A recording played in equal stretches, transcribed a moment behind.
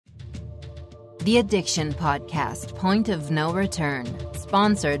The Addiction Podcast, Point of No Return,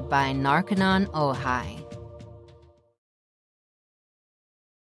 sponsored by Narconon Ojai.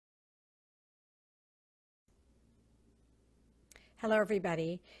 Hello,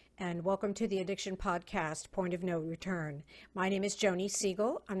 everybody, and welcome to the Addiction Podcast, Point of No Return. My name is Joni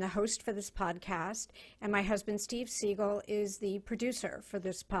Siegel. I'm the host for this podcast, and my husband, Steve Siegel, is the producer for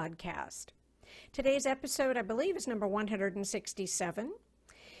this podcast. Today's episode, I believe, is number 167.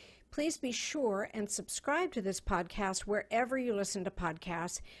 Please be sure and subscribe to this podcast wherever you listen to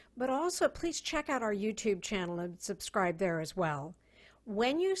podcasts, but also please check out our YouTube channel and subscribe there as well.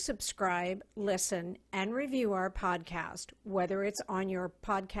 When you subscribe, listen, and review our podcast, whether it's on your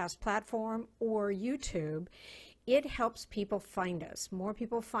podcast platform or YouTube, it helps people find us. More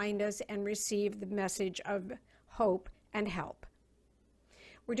people find us and receive the message of hope and help.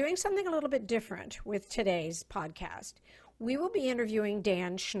 We're doing something a little bit different with today's podcast. We will be interviewing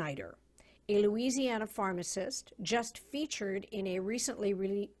Dan Schneider, a Louisiana pharmacist just featured in a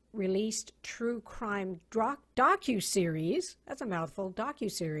recently released true crime docu-series, that's a mouthful,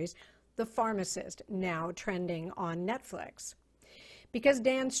 docu-series, The Pharmacist, now trending on Netflix. Because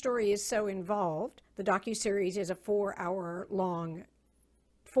Dan's story is so involved, the docu-series is a 4-hour-long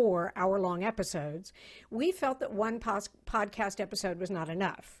episodes, we felt that one podcast episode was not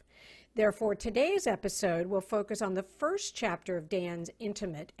enough. Therefore, today's episode will focus on the first chapter of Dan's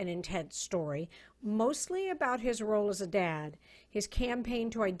intimate and intense story, mostly about his role as a dad, his campaign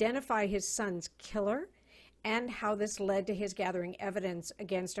to identify his son's killer, and how this led to his gathering evidence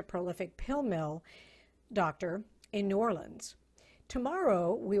against a prolific pill mill doctor in New Orleans.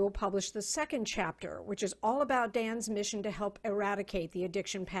 Tomorrow, we will publish the second chapter, which is all about Dan's mission to help eradicate the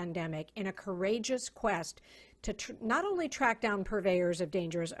addiction pandemic in a courageous quest to not only track down purveyors of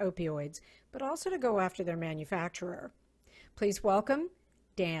dangerous opioids, but also to go after their manufacturer. Please welcome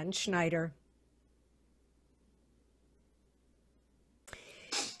Dan Schneider.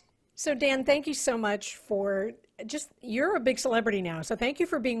 So Dan, thank you so much for you're a big celebrity now, so thank you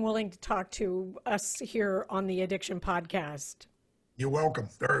for being willing to talk to us here on the Addiction Podcast. You're welcome,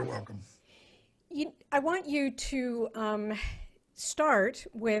 very welcome. I want you to start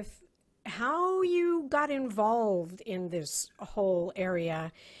with how you got involved in this whole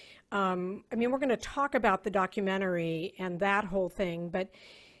area. I mean, we're going to talk about the documentary and that whole thing, but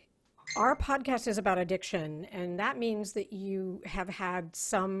our podcast is about addiction, and that means that you have had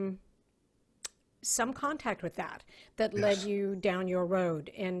some contact with that Yes. led you down your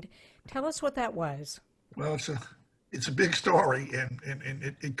road. And tell us what that was. Well, it's a big story, and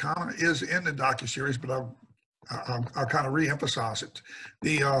it kind of is in the docuseries, but I'll kind of re-emphasize it.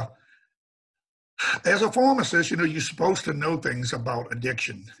 As a pharmacist, you're supposed to know things about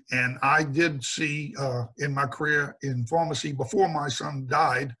addiction. And I did see in my career in pharmacy, before my son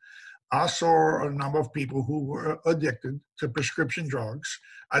died, I saw a number of people who were addicted to prescription drugs.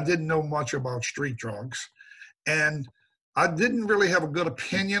 I didn't know much about street drugs. And I didn't really have a good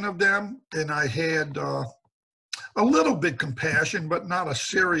opinion of them. And I had a little bit compassion, but not a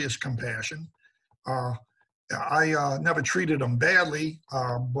serious compassion. I never treated them badly,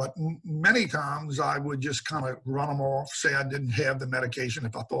 but many times I would just kind of run them off, say I didn't have the medication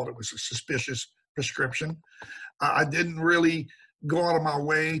if I thought it was a suspicious prescription. I didn't really go out of my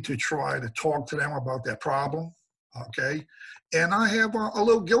way to try to talk to them about their problem, okay? And I have a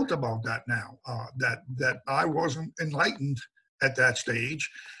little guilt about that now, that I wasn't enlightened at that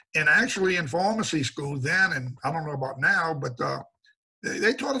stage. And actually in pharmacy school then, and I don't know about now, but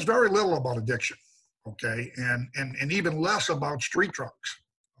they taught us very little about addiction. Okay, and even less about street drugs.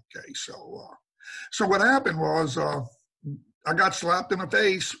 Okay, so what happened was I got slapped in the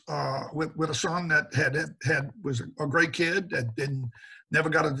face with a son that was a great kid that never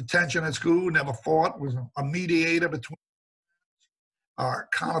got a detention at school, never fought, was a mediator between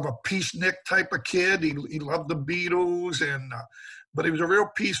kind of a peacenik type of kid. He loved the Beatles, but he was a real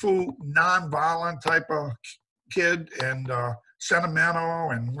peaceful, non-violent type of kid, and sentimental,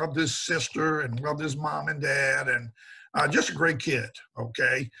 and loved his sister and loved his mom and dad, and just a great kid,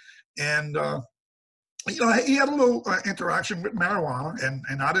 okay? And, he had a little interaction with marijuana,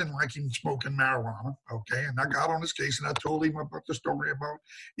 and I didn't like him smoking marijuana, okay? And I got on his case, and I told him about the story about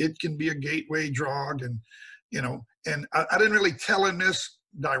it can be a gateway drug, and, and I didn't really tell him this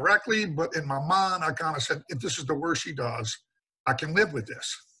directly, but in my mind, I kind of said, if this is the worst he does, I can live with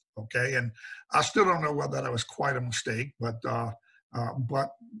this. Okay, and I still don't know whether that was quite a mistake, but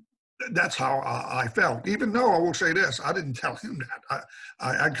that's how I felt. Even though I will say this, I didn't tell him that.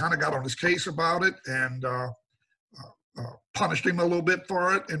 I kind of got on his case about it and punished him a little bit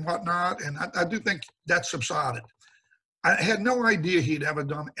for it and whatnot, and I do think that subsided. I had no idea he'd ever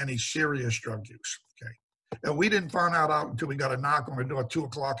done any serious drug use. Okay. And we didn't find out until we got a knock on the door at 2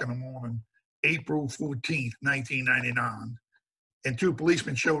 o'clock in the morning, April 14th, 1999. And 2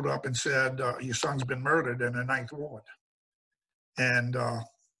 policemen showed up and said, your son's been murdered in the Ninth Ward. And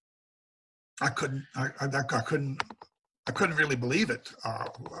I couldn't really believe it.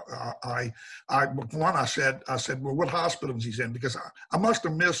 I said, well, what hospital is he in? Because I must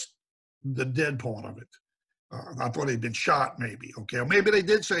have missed the dead part of it. I thought he'd been shot, maybe. Okay, or maybe they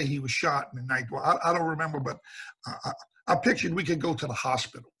did say he was shot in the Ninth Ward. I don't remember, but I pictured we could go to the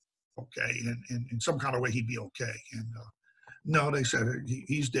hospital, okay, and in some kind of way he'd be okay. And no, they said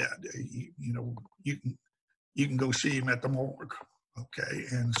he's dead. You can go see him at the morgue, okay.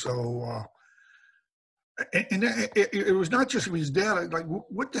 And so, it was not just he was dead. Like,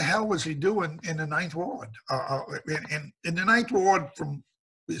 what the hell was he doing in the Ninth Ward? And in the Ninth Ward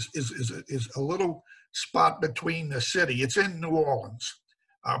is a little spot between the city. It's in New Orleans,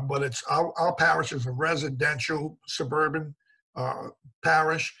 but it's our parish is a residential suburban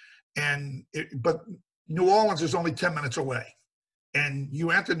parish, but New Orleans is only 10 minutes away, and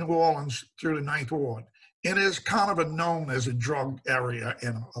you enter New Orleans through the Ninth Ward. It is kind of known as a drug area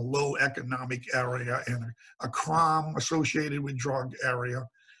and a low economic area and a crime associated with drug area.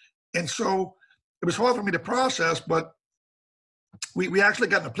 And so it was hard for me to process, but we actually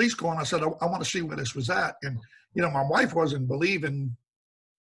got in a police call, and I said, I want to see where this was at. And, my wife wasn't believing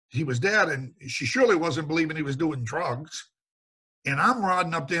he was dead, and she surely wasn't believing he was doing drugs. And I'm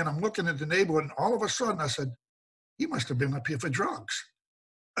riding up there, and I'm looking at the neighborhood, and all of a sudden I said, he must have been up here for drugs.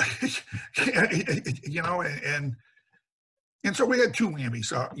 And so we had 2 whammies.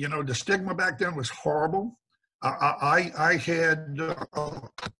 The stigma back then was horrible. I had a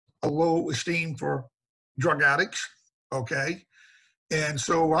low esteem for drug addicts, okay? And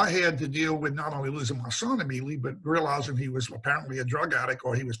so I had to deal with not only losing my son immediately, but realizing he was apparently a drug addict,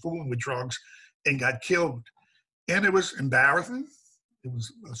 or he was fooling with drugs and got killed. And it was embarrassing. It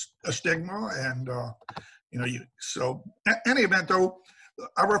was a stigma. And, so in any event, though,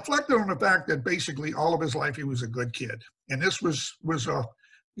 I reflected on the fact that basically all of his life he was a good kid. And this was I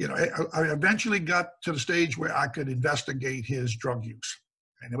eventually got to the stage where I could investigate his drug use.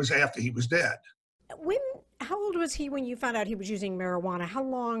 And it was after he was dead. How old was he when you found out he was using marijuana? How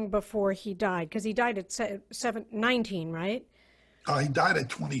long before he died? Because he died at 19, right? He died at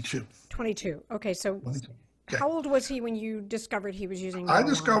 22. 22. Okay, so 22. Okay. How old was he when you discovered he was using marijuana? I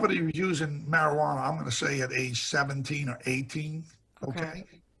discovered he was using marijuana, I'm going to say at age 17 or 18. Okay.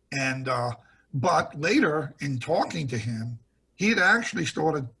 And, but later in talking to him, he had actually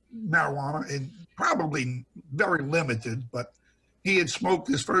started marijuana, and probably very limited, but he had smoked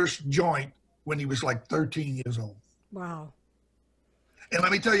his first joint when he was like 13 years old. Wow. And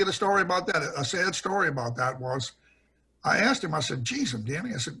let me tell you the story about that. A sad story about that was, I asked him, I said, geez,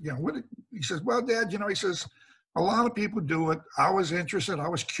 Danny, I said, he says, well, Dad, he says, a lot of people do it. I was interested. I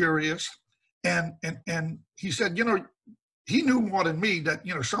was curious. And he said, he knew more than me that,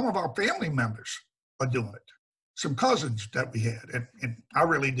 some of our family members are doing it. Some cousins that we had. And I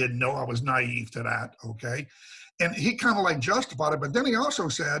really didn't know. I was naive to that. Okay. And he kind of like justified it. But then he also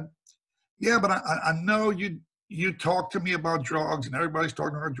said, yeah, but I know you talked to me about drugs, and everybody's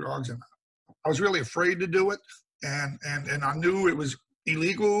talking about drugs. And I was really afraid to do it. And I knew it was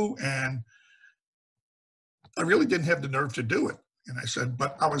illegal, and I really didn't have the nerve to do it. And I said,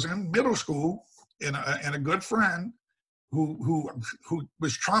 but I was in middle school, and a good friend who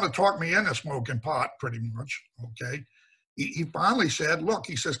was trying to talk me into smoking pot, pretty much. Okay, he finally said, look,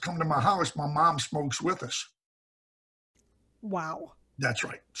 he says, come to my house. My mom smokes with us. Wow. That's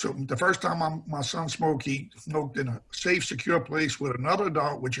right. So the first time my son smoked, he smoked in a safe, secure place with another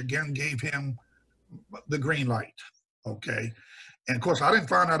adult, which again gave him the green light. Okay. And of course, I didn't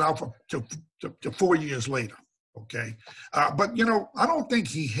find that out to 4 years later. Okay. But, I don't think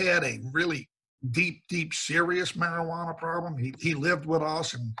he had a really deep, serious marijuana problem. He lived with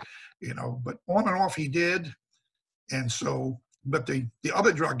us, and, but on and off he did. And so, but the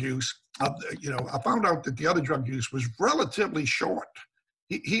other drug use, I found out that the other drug use was relatively short.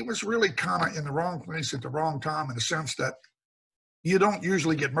 He was really kind of in the wrong place at the wrong time, in the sense that you don't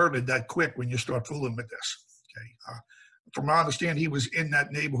usually get murdered that quick when you start fooling with this. Okay. From what I understand, he was in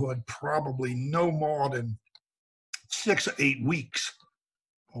that neighborhood probably no more than 6 or 8 weeks.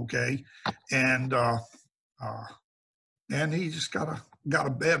 Okay. And he just got a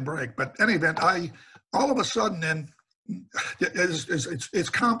bad break. But in any event, all of a sudden then, it's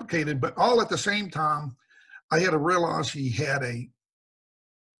complicated, but all at the same time, I had to realize he had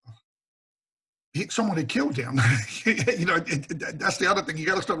someone had killed him. That's the other thing. You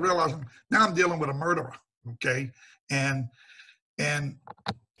got to start realizing, now I'm dealing with a murderer. Okay. And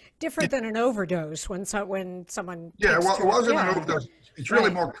different than an overdose when someone yeah, takes well, it wasn't an yeah. overdose. It's really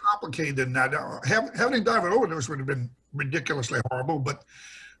Right. more complicated than that. Having died of an overdose would have been ridiculously horrible, but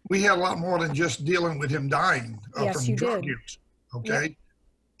we had a lot more than just dealing with him dying Yes, from you drug did. use. Yep. Okay,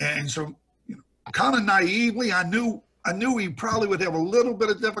 and so kind of naively, I knew he probably would have a little bit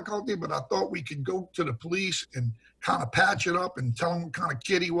of difficulty, but I thought we could go to the police and kind of patch it up and tell them what kind of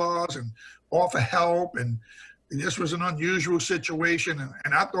kid he was and offer help. And this was an unusual situation,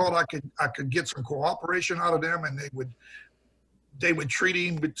 and I thought I could get some cooperation out of them, and they would treat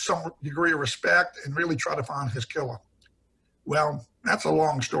him with some degree of respect and really try to find his killer. Well, that's a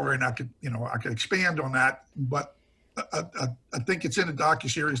long story, and I could expand on that, but I think it's in the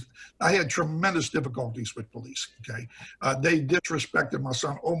docu-series. I had tremendous difficulties with police. Okay, they disrespected my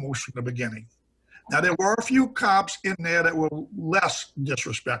son almost from the beginning. Now there were a few cops in there that were less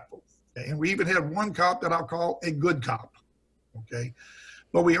disrespectful, okay? And we even had one cop that I'll call a good cop. Okay,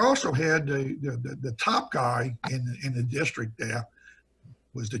 but we also had the top guy in the district there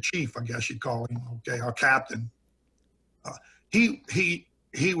was the chief, I guess you'd call him. Okay, our captain.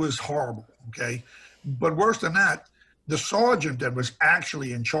 He was horrible. Okay, but worse than that, the sergeant that was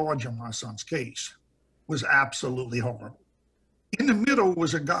actually in charge of my son's case was absolutely horrible. In the middle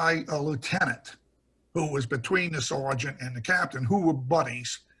was a lieutenant, who was between the sergeant and the captain, who were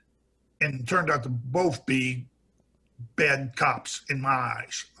buddies, and turned out to both be bad cops in my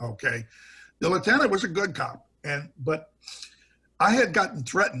eyes. Okay, the lieutenant was a good cop, but I had gotten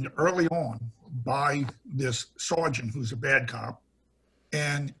threatened early on by this sergeant who's a bad cop,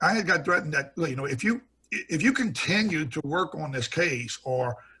 and I had got threatened that, if you continue to work on this case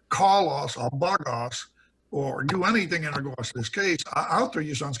or call us or bug us or do anything in regards to this case, I'll throw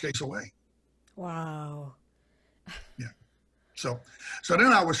your son's case away. Wow. Yeah. So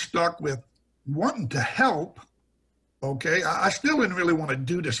then I was stuck with wanting to help. Okay. I still didn't really want to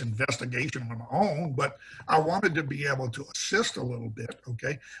do this investigation on my own, but I wanted to be able to assist a little bit.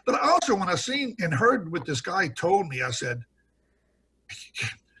 Okay. But also when I seen and heard what this guy told me, I said,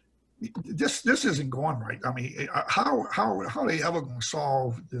 this isn't going right. I mean, how are they ever going to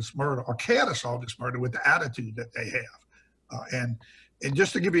solve this murder or care to solve this murder with the attitude that they have? And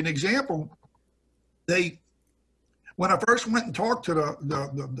just to give you an example, when I first went and talked to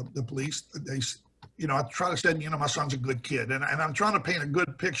the police, I try to say, my son's a good kid, and I'm trying to paint a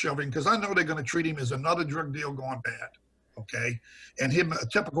good picture of him because I know they're going to treat him as another drug deal gone bad, okay, and him a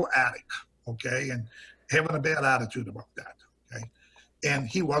typical addict, okay, and having a bad attitude about that, okay, and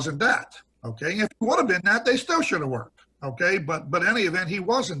he wasn't that, okay. If he would have been that, they still should have worked, okay, but in any event, he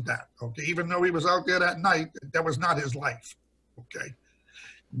wasn't that, okay. Even though he was out there that night, that was not his life, okay.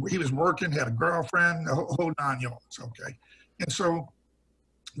 He was working, had a girlfriend, the whole 9 yards, okay, and so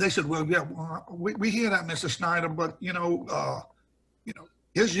they said, well, yeah, we hear that, Mr. Schneider, but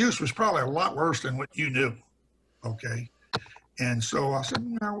his use was probably a lot worse than what you knew, okay. And so I said,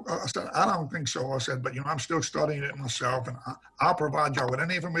 no, I don't think so. I said, but I'm still studying it myself, and I'll provide y'all with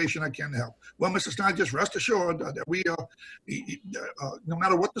any information I can to help. Well, Mr. Schneider, just rest assured that we, no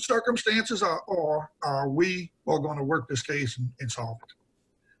matter what the circumstances are, we are going to work this case and solve it.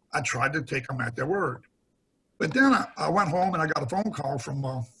 I tried to take them at their word. But then I went home and I got a phone call from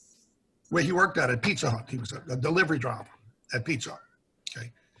where he worked at Pizza Hut. He was a delivery driver at Pizza Hut,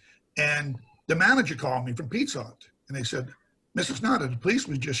 okay? And the manager called me from Pizza Hut, and they said, Mr. Schneider, the police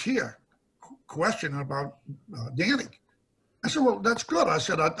was just here questioning about Danny. I said, well, that's good. I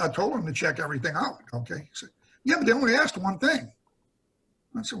said, I told him to check everything out, okay? He said, yeah, but they only asked one thing.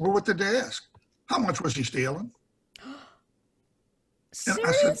 I said, well, what did they ask? How much was he stealing? Seriously?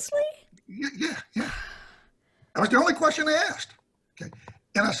 I said, yeah. That was the only question they asked. Okay.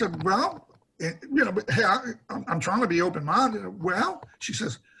 And I said, well, but hey, I'm trying to be open-minded. Well, she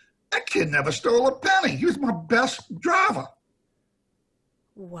says, that kid never stole a penny. He was my best driver.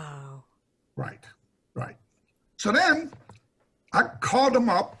 Wow. Right. So then I called them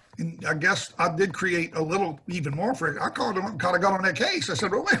up, and I guess I did create a little even more for it. I called them up and kind of got on their case. I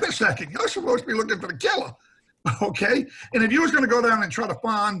said, well, wait a second. You're supposed to be looking for the killer. Okay. And if you was going to go down and try to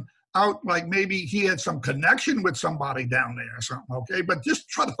find out, like maybe he had some connection with somebody down there or something, okay, but just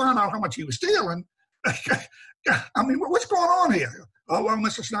try to find out how much he was stealing. I mean, what's going on here? Oh, well,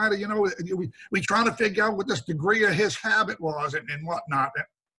 Mr. Schneider, we trying to figure out what this degree of his habit was and whatnot.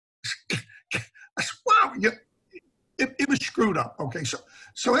 I said, wow, it was screwed up, okay.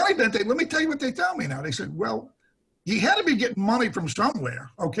 So anyway, let me tell you what they tell me now. They said, well, he had to be getting money from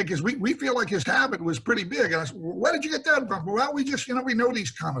somewhere, okay, because we feel like his habit was pretty big. And I said, well, where did you get that from? Well, we just, we know these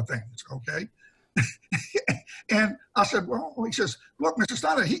kind of things, okay? And I said, well, he says, look, Mr.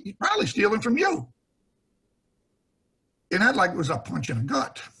 Schneider, he's probably stealing from you. And that like was a punch in the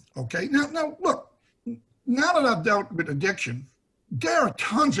gut. Okay. Now look, now that I've dealt with addiction, there are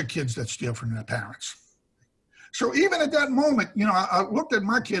tons of kids that steal from their parents. So even at that moment, you know, I looked at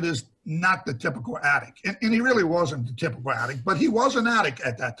my kid as not the typical addict. And he really wasn't the typical addict, but he was an addict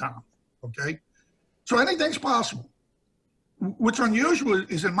at that time. Okay. So anything's possible. What's unusual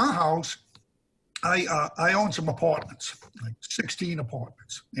is in my house, I own some apartments, like 16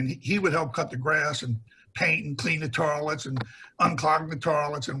 apartments. And he would help cut the grass and paint and clean the toilets and unclog the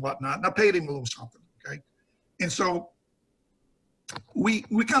toilets and whatnot. And I paid him a little something. Okay. And so we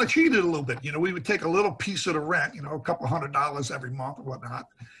kind of cheated a little bit. You know, we would take a little piece of the rent, you know, a couple $100 every month or whatnot,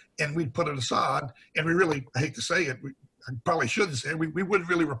 and we'd put it aside. And we really, I hate to say it, I probably shouldn't say it, we wouldn't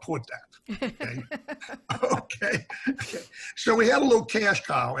really report that. Okay. Okay. So we had a little cash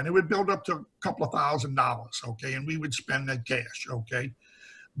cow, and it would build up to a couple of $1,000. Okay. And we would spend that cash. Okay.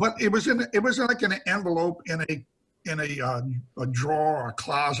 But it was like in an envelope in a drawer or a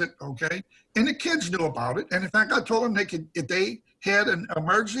closet. Okay. And the kids knew about it. And in fact, I told them they could, if they had an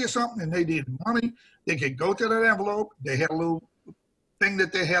emergency or something and they needed money, they could go to that envelope. They had a little thing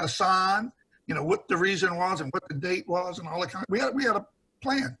that they had to sign, you know, what the reason was and what the date was and all that kind of, we had a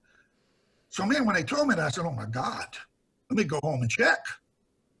plan. So man, when they told me that, I said, oh my God, let me go home and check.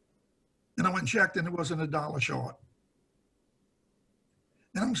 And I went and checked, and it wasn't $1 short.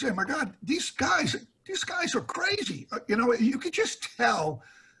 And I'm saying, my God, these guys are crazy. You know, you could just tell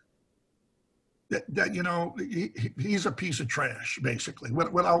that you know, he's a piece of trash, basically,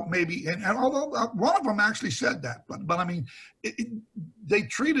 without maybe, and although one of them actually said that, but I mean, they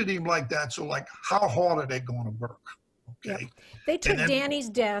treated him like that. So like, how hard are they going to work? Okay. Yep. They took Danny's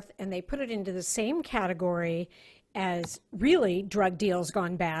death and they put it into the same category as really drug deals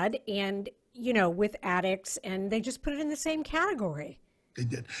gone bad and, you know, with addicts, and they just put it in the same category. They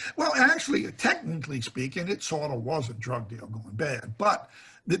did. Well, actually, technically speaking, it sort of was a drug deal going bad, but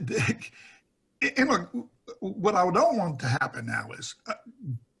and look, what I don't want to happen now is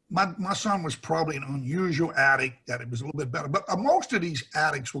my son was probably an unusual addict, that it was a little bit better. But most of these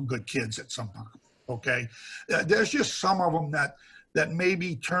addicts were good kids at some time, okay? There's just some of them that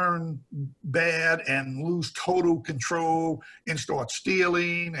maybe turn bad and lose total control and start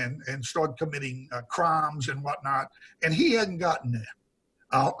stealing and start committing crimes and whatnot. And he hadn't gotten there.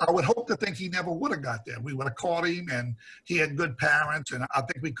 I would hope to think he never would have got there. We would have caught him, and he had good parents, and I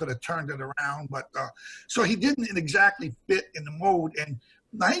think we could have turned it around. But so he didn't exactly fit in the mold. And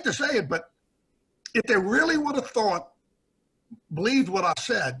I hate to say it, but if they really would have believed what I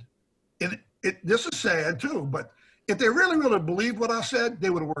said, and this is sad too, but if they really would have believed what I said, they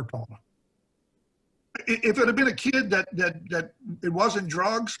would have worked harder. If it had been a kid that it wasn't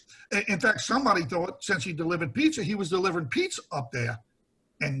drugs, in fact, somebody thought since he delivered pizza, he was delivering pizza up there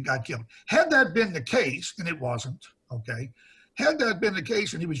and got killed. Had that been the case, and it wasn't, okay, had that been the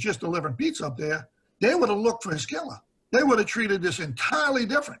case and he was just delivering pizza up there, they would have looked for his killer. They would have treated this entirely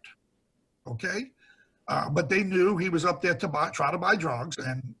different, okay? But they knew he was up there to try to buy drugs,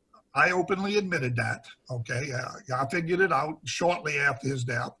 and I openly admitted that, okay? I figured it out shortly after his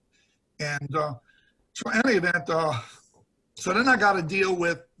death. And so in any event, so then I got to deal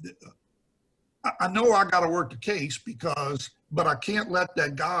with, I know I got to work the case but I can't let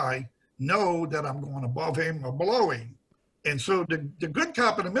that guy know that I'm going above him or below him. And so the good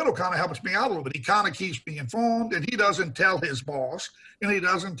cop in the middle kind of helps me out a little bit. He kind of keeps me informed, and he doesn't tell his boss, and he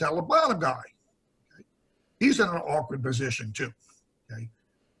doesn't tell the bottom guy. Okay? He's in an awkward position too. Okay.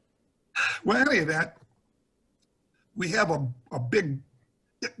 Well, in any event, we have a big,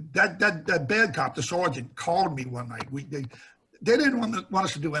 that bad cop, the sergeant, called me one night. They didn't want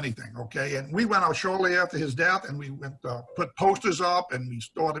us to do anything, okay? And we went out shortly after his death, and we went put posters up, and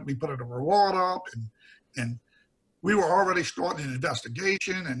we put a reward up, and we were already starting an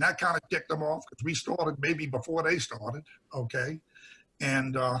investigation, and that kind of ticked them off because we started maybe before they started, okay?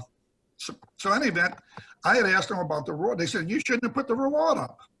 And so in any event, I had asked them about the reward. They said, you shouldn't have put the reward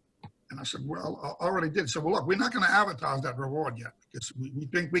up. And I said, well, I already did. So, well, look, we're not going to advertise that reward yet because we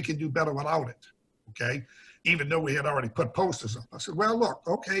think we can do better without it, okay? Even though we had already put posters up. I said, well, look,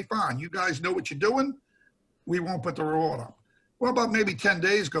 okay, fine. You guys know what you're doing. We won't put the reward up. Well, about maybe 10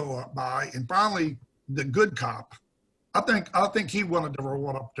 days go by, and finally the good cop, I think he wanted the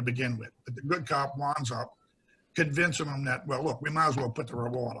reward up to begin with, but the good cop winds up convincing them that, well, look, we might as well put the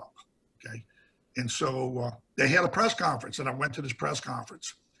reward up, okay? And so they had a press conference, and I went to this press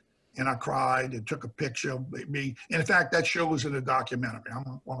conference, and I cried and took a picture of me. And in fact, that shows in the documentary.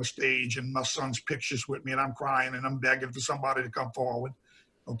 I'm on a stage, and my son's picture's with me, and I'm crying, and I'm begging for somebody to come forward,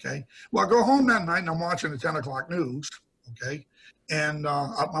 okay? Well, I go home that night, and I'm watching the 10 o'clock news, okay? And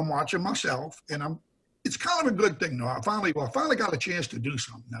I'm watching myself, and it's kind of a good thing, though. I finally got a chance to do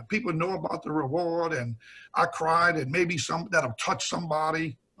something. Now, people know about the reward, and I cried, and maybe that'll touch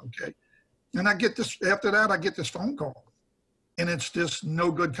somebody, okay? And after that, I get this phone call, and it's this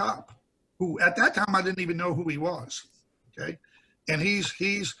no good cop who, at that time, I didn't even know who he was, okay? And he's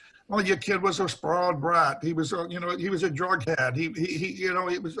well, your kid was a spoiled brat. He was, he was a drug head. He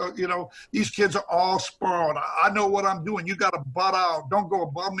was, these kids are all spoiled. I know what I'm doing. You got to butt out. Don't go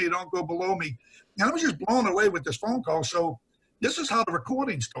above me. Don't go below me. And I was just blown away with this phone call. So this is how the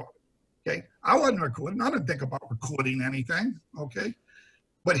recording started. Okay. I wasn't recording. I didn't think about recording anything. Okay.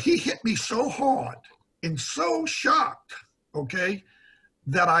 But he hit me so hard and so shocked. Okay.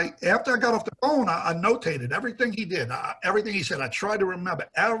 That after I got off the phone, I notated everything he did, everything he said. I tried to remember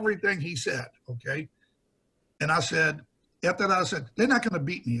everything he said, okay? And after that, I said, they're not going to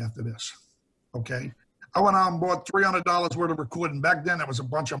beat me after this, okay? I went out and bought $300 worth of recording. Back then, that was a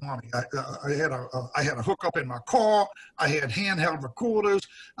bunch of money. I had a hookup in my car. I had handheld recorders.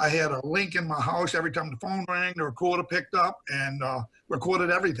 I had a link in my house. Every time the phone rang, the recorder picked up and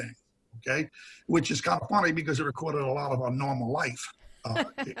recorded everything, okay? Which is kind of funny because it recorded a lot of our normal life.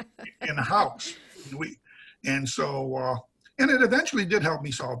 In the house, and it eventually did help me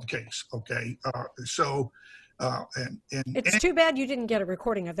solve the case. Okay, it's too bad you didn't get a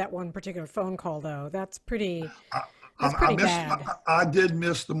recording of that one particular phone call, though. That's pretty bad. I did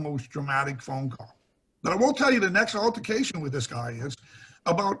miss the most dramatic phone call, but I will tell you the next altercation with this guy is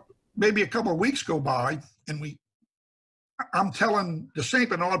about maybe a couple of weeks go by, and I'm telling the St.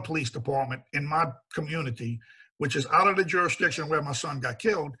 Bernard Police Department in my community, which is out of the jurisdiction where my son got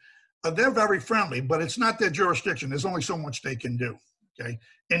killed. They're very friendly, but it's not their jurisdiction. There's only so much they can do, okay?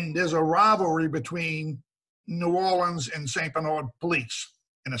 And there's a rivalry between New Orleans and St. Bernard police,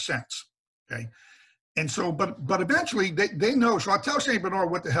 in a sense, okay? And so, but eventually they know. So I tell St.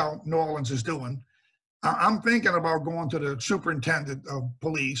 Bernard what the hell New Orleans is doing. I'm thinking about going to the superintendent of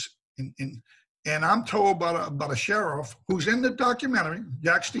police, and I'm told by a sheriff who's in the documentary,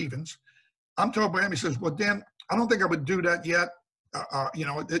 Jack Stevens. I'm told by him, he says, well, Dan, I don't think I would do that yet.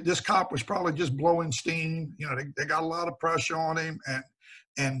 This cop was probably just blowing steam. They got a lot of pressure on him,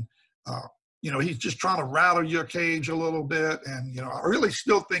 and he's just trying to rattle your cage a little bit. And I really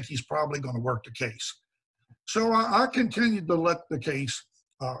still think he's probably going to work the case. So I continued to let the case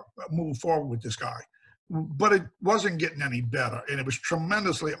move forward with this guy, but it wasn't getting any better, and it was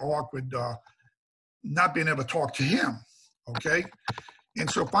tremendously awkward not being able to talk to him. Okay, and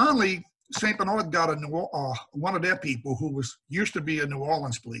so finally, St. Bernard got one of their people who used to be a New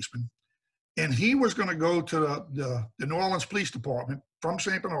Orleans policeman, and he was going to go to the New Orleans Police Department from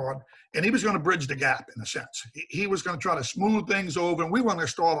St. Bernard, and he was going to bridge the gap in a sense. He was going to try to smooth things over, and we want to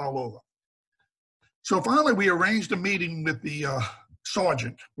start all over. So finally, we arranged a meeting with the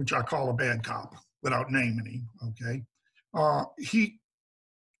sergeant, which I call a bad cop without naming him. Okay,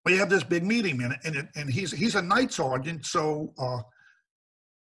 we have this big meeting, and he's a night sergeant, so.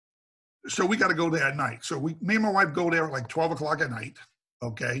 So we got to go there at night. So me and my wife go there at like 12 o'clock at night,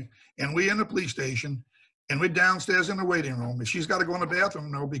 okay? And we're in the police station, and we're downstairs in the waiting room. And she's got to go in the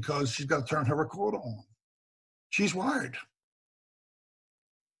bathroom now because she's got to turn her recorder on. She's wired.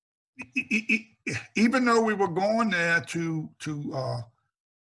 Even though we were going there to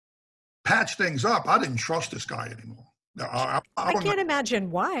patch things up, I didn't trust this guy anymore. I can't imagine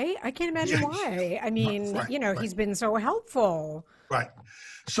why. I can't imagine why. I mean, right. He's been so helpful. Right.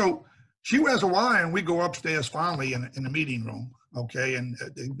 So she wears a wire, and we go upstairs finally in the meeting room, okay? And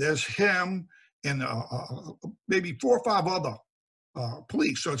there's him and maybe 4 or 5 other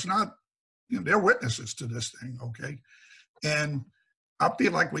police. So it's not, they're witnesses to this thing, okay? And I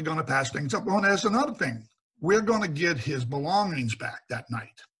feel like we're going to patch things up. Well, there's another thing. We're going to get his belongings back that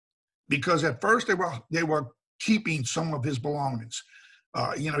night, because at first they were keeping some of his belongings.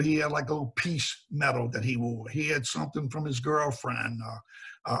 He had like a little peace medal that he wore. He had something from his girlfriend.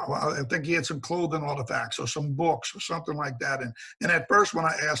 I think he had some clothing artifacts or some books or something like that. And at first, when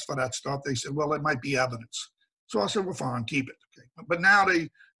I asked for that stuff, they said, well, it might be evidence. So I said, well, fine, keep it. Okay. But now the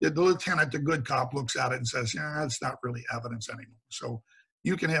lieutenant, the good cop, looks at it and says, yeah, it's not really evidence anymore. So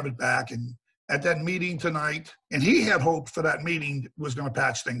you can have it back. And at that meeting tonight, and he had hoped for that meeting was going to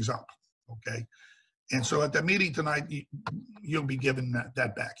patch things up. Okay. And so at the meeting tonight, you'll be given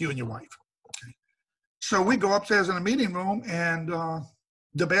that back, you and your wife. Okay. So we go upstairs in the meeting room, and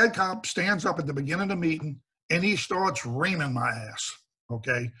the bad cop stands up at the beginning of the meeting, and he starts reaming my ass,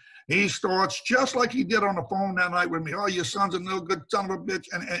 okay? He starts just like he did on the phone that night with me. Oh, your son's a no good son of a bitch,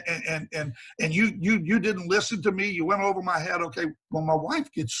 and you didn't listen to me. You went over my head, okay? Well, my wife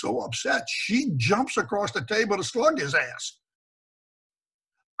gets so upset, she jumps across the table to slug his ass.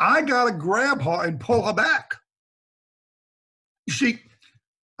 I got to grab her and pull her back. You see,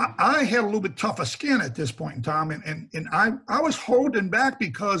 I had a little bit tougher skin at this point in time, and I was holding back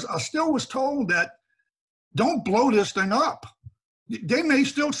because I still was told that don't blow this thing up. They may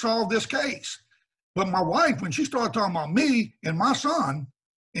still solve this case. But my wife, when she started talking about me and my son,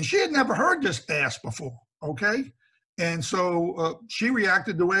 and she had never heard this ass before, okay? And so she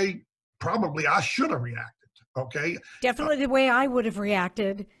reacted the way probably I should have reacted, okay? Definitely the way I would have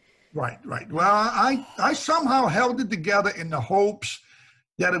reacted. Right. Well, I somehow held it together in the hopes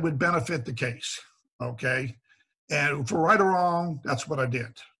that it would benefit the case, okay? And for right or wrong, that's what I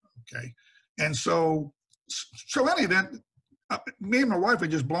did, okay? And so any event, me and my wife were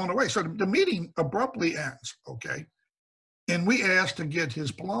just blown away. So the meeting abruptly ends, okay? And we asked to get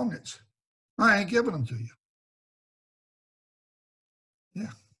his belongings. I ain't giving them to you.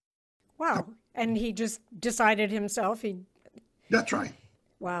 Yeah. Wow. And he just decided himself. That's right.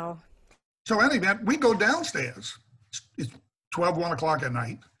 Wow. So anyway, we go downstairs. It's 12, 1 o'clock at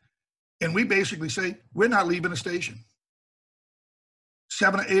night. And we basically say, we're not leaving the station.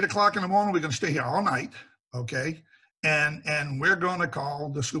 7 or 8 o'clock in the morning, we're going to stay here all night, okay? And we're going to call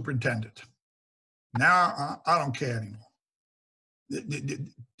the superintendent. Now, I don't care anymore.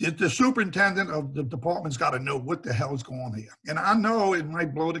 The superintendent of the department's got to know what the hell's going on here. And I know it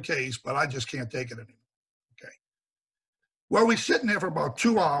might blow the case, but I just can't take it anymore, okay? Well, we're sitting there for about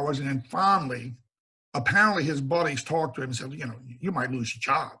 2 hours, and then finally, apparently his buddies talked to him and said, you might lose your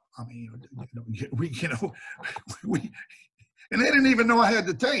job. I mean, and they didn't even know I had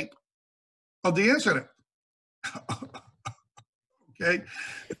the tape of the incident. Okay.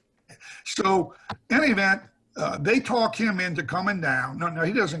 So in any event, they talk him into coming down. No,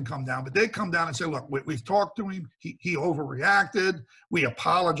 he doesn't come down, but they come down and say, look, we've talked to him. He overreacted. We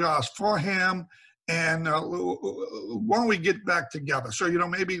apologize for him. And why don't we get back together? So,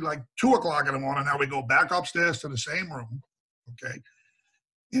 maybe like 2 o'clock in the morning, now we go back upstairs to the same room. Okay.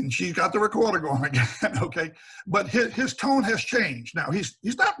 And she's got the recorder going again. Okay. But his tone has changed. Now he's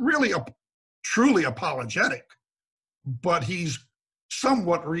not really truly apologetic, but he's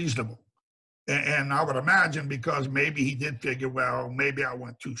somewhat reasonable. And I would imagine because maybe he did figure, well, maybe I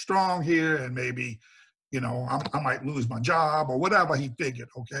went too strong here, and maybe, I might lose my job or whatever he figured.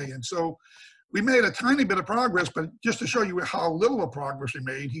 Okay. And so we made a tiny bit of progress, but just to show you how little of progress we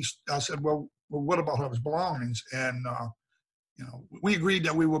made, I said, well, what about his belongings? And, we agreed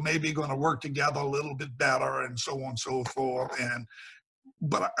that we were maybe going to work together a little bit better and so on and so forth.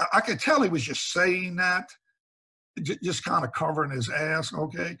 But I could tell he was just saying that, just kind of covering his ass,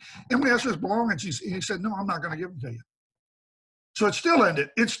 okay? And we asked for his belongings. He said, no, I'm not going to give them to you. So it still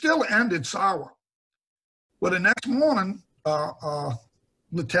ended. It still ended sour. Well, the next morning,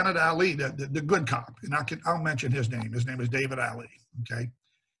 Lieutenant Ali, the good cop, and I'll mention his name. His name is David Ali, okay?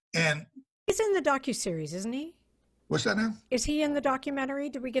 And he's in the docu-series, isn't he? What's that now? Is he in the documentary?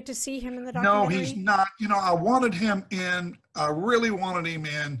 Did we get to see him in the documentary? No, he's not. I wanted him in. I really wanted him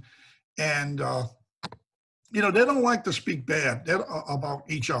in. And, they don't like to speak bad about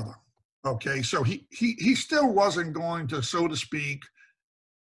each other. Okay, so he still wasn't going to, so to speak,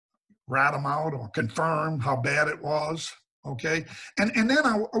 rat him out or confirm how bad it was. Okay, and then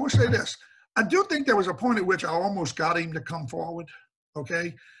I will say this. I do think there was a point at which I almost got him to come forward.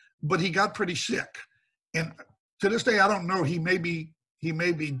 Okay, but he got pretty sick. And to this day, I don't know. He may be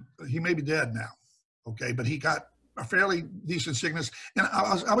dead now. Okay, but he got a fairly decent sickness, and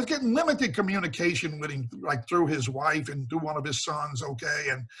I was getting limited communication with him, like through his wife and through one of his sons. Okay,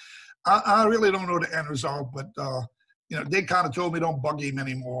 and I really don't know the end result, but they kind of told me don't bug him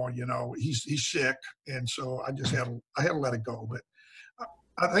anymore. He's sick, and so I just had to let it go. But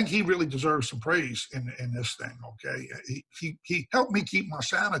I think he really deserves some praise in this thing. Okay, he helped me keep my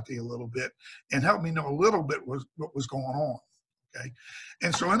sanity a little bit and helped me know a little bit what was going on. Okay,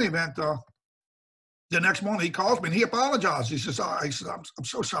 and so in any event, the next morning he calls me and he apologized. He says, I'm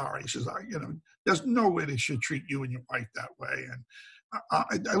so sorry. He says, there's no way they should treat you and your wife that way. And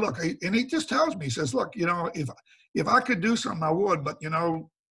I look, and he just tells me, he says, look, if I could do something, I would, but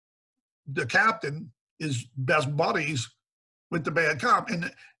the captain is best buddies with the bad cop,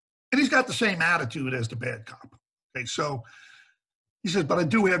 and he's got the same attitude as the bad cop. Okay, so he says, but I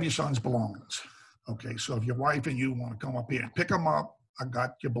do have your son's belongings. Okay, so if your wife and you want to come up here and pick them up, I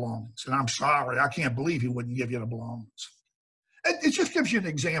got your belongings. And I'm sorry, I can't believe he wouldn't give you the belongings. It just gives you an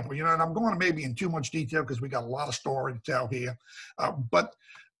example, and I'm going maybe in too much detail because we got a lot of story to tell here. But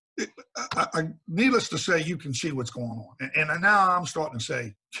needless to say, you can see what's going on. And now I'm starting to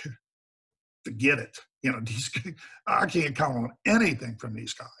say, forget it. I can't count on anything from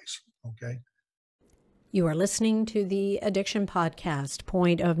these guys, okay? You are listening to the Addiction Podcast,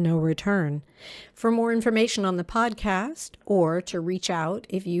 Point of No Return. For more information on the podcast, or to reach out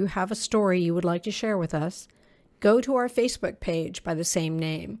if you have a story you would like to share with us, go to our Facebook page by the same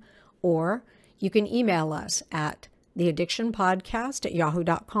name, or you can email us at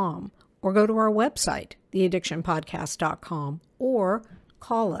theaddictionpodcast@yahoo.com, or go to our website, theaddictionpodcast.com, or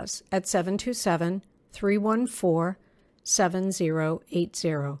call us at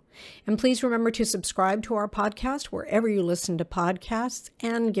 727-314-7080. And please remember to subscribe to our podcast wherever you listen to podcasts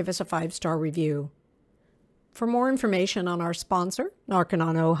and give us a 5-star review. For more information on our sponsor,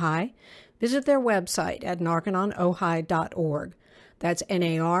 Narconon Ojai, visit their website at narcononojai.org. That's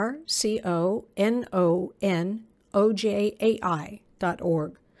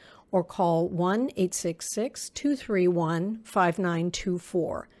NARCONONOJAI.org. Or call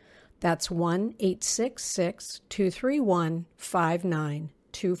 1-866-231-5924. That's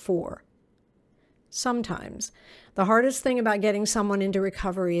 1-866-231-5924. Sometimes, the hardest thing about getting someone into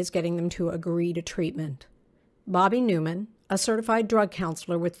recovery is getting them to agree to treatment. Bobby Newman, a certified drug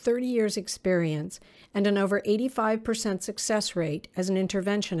counselor with 30 years' experience and an over 85% success rate as an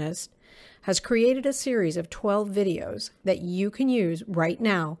interventionist, has created a series of 12 videos that you can use right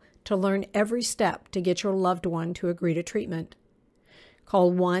now to learn every step to get your loved one to agree to treatment.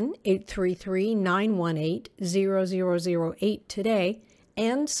 Call 1-833-918-0008 today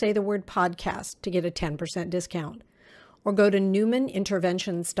and say the word podcast to get a 10% discount. Or go to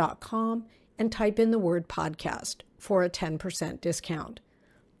newmaninterventions.com and type in the word podcast for a 10% discount.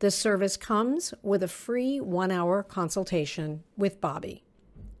 This service comes with a free 1-hour consultation with Bobby.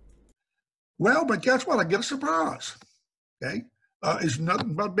 Well, but guess what? I get a surprise. Okay. It's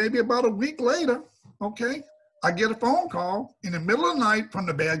nothing but maybe about a week later. Okay. I get a phone call in the middle of the night from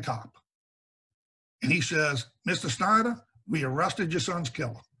the bad cop. And he says, "Mr. Schneider, we arrested your son's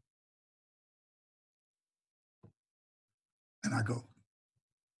killer." And I go,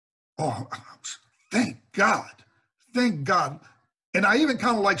 "Oh, thank God. Thank God." And I even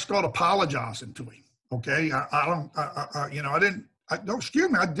kind of like start apologizing to him. Okay.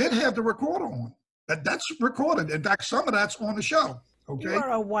 Excuse me. I did have the recorder on. That's recorded. In fact, some of that's on the show. Okay. You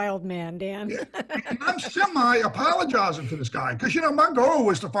are a wild man, Dan. Yeah. And I'm semi-apologizing to this guy because, my goal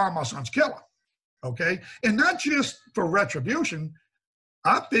was to find my son's killer. Okay. And not just for retribution.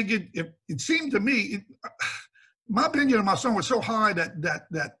 I figured it seemed to me, my opinion of my son was so high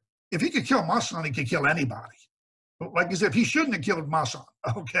that if he could kill my son, he could kill anybody. Like as if he shouldn't have killed my son.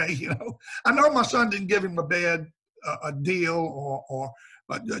 Okay. I know my son didn't give him a bad deal or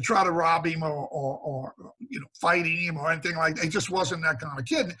try to rob him or fighting him or anything like that. He just wasn't that kind of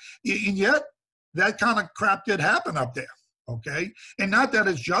kid. And yet that kind of crap did happen up there. Okay. And not that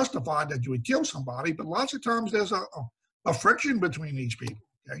it's justified that you would kill somebody, but lots of times there's a friction between these people.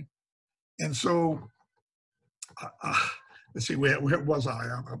 Okay. And so, let's see, where was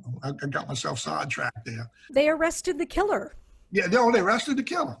I? I got myself sidetracked there. They arrested the killer. Yeah, they arrested the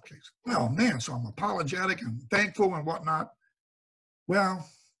killer. Okay. Oh, man, so I'm apologetic and thankful and whatnot. Well,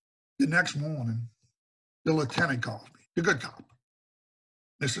 the next morning, the lieutenant calls me, the good cop.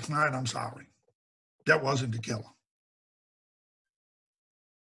 "Mr. Schneider, I'm sorry. That wasn't the killer."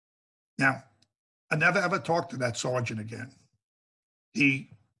 Now, I never ever talked to that sergeant again.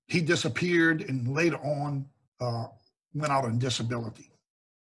 He disappeared and later on went out on disability.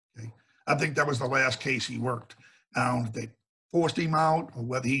 Okay. I think that was the last case he worked. I don't know if they forced him out or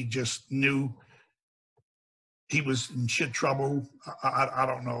whether he just knew he was in shit trouble. I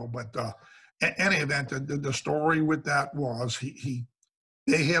don't know. But in any event, the story with that was they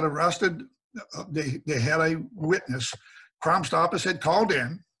had arrested, they had a witness. Crime Stoppers had called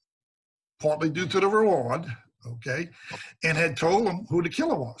in, partly due to the reward, okay, and had told them who the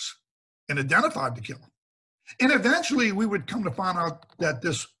killer was and identified the killer. And eventually we would come to find out that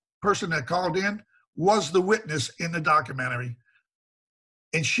this person that called in was the witness in the documentary.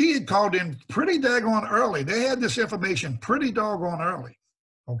 And she had called in pretty daggone early. They had this information pretty doggone early,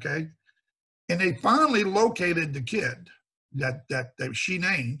 okay? And they finally located the kid that she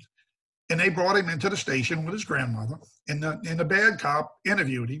named, and they brought him into the station with his grandmother. And the bad cop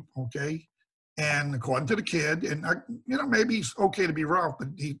interviewed him, okay? And according to the kid, and maybe he's okay to be rough, but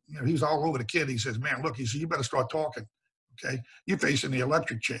he's all over the kid. He says, "Man, look," he said, "you better start talking, okay? You're facing the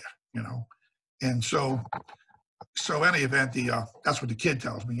electric chair, And so any event, that's what the kid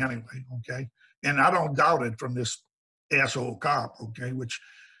tells me anyway, okay? And I don't doubt it from this asshole cop, okay? Which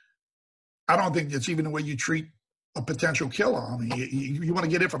I don't think it's even the way you treat a potential killer. I mean, you want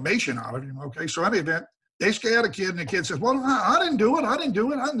to get information out of him, okay? So any event, they scare the kid, and the kid says, "Well, I didn't do it,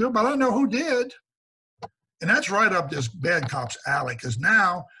 but I know who did." And that's right up this bad cop's alley, because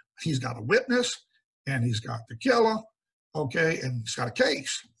now he's got a witness, and he's got the killer, okay, and he's got a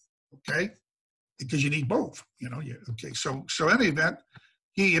case, okay, because you need both, you know. Okay, so in any event,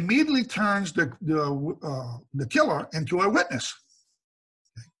 he immediately turns the killer into a witness.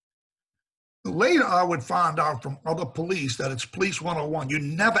 Okay. Later, I would find out from other police that it's police 101. You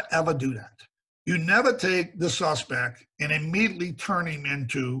never ever do that. You never take the suspect and immediately turn him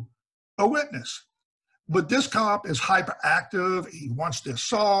into a witness. But this cop is hyperactive. He wants to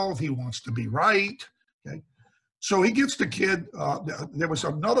solve. He wants to be right. Okay, so he gets the kid. There was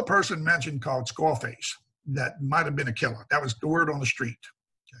another person mentioned called Scarface that might have been a killer. That was the word on the street.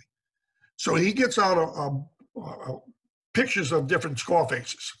 Okay, so he gets out pictures of different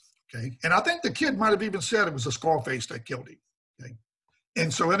Scarfaces. Okay, and I think the kid might have even said it was a Scarface that killed him. Okay,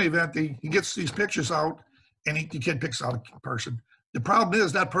 and so in any event, he gets these pictures out, and the kid picks out a person. The problem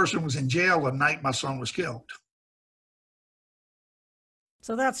is that person was in jail the night my son was killed.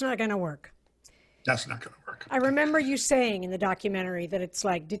 So that's not going to work. That's not going to work. I remember you saying in the documentary that it's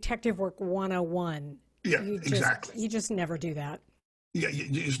like detective work 101. Yeah, exactly. You just never do that. Yeah, you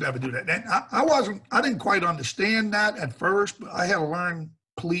just never do that. And I didn't quite understand that at first, but I had to learn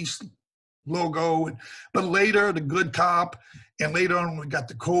police logo. But later, the good cop, and later on, we got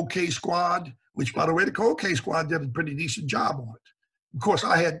the cold case squad, which, by the way, the cold case squad did a pretty decent job on it. Of course,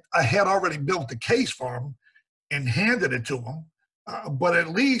 I had already built the case for him and handed it to him, but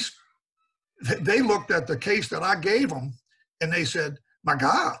at least they looked at the case that I gave them and they said, "My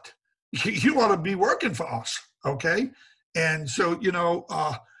God, you ought to be working for us." Okay, and so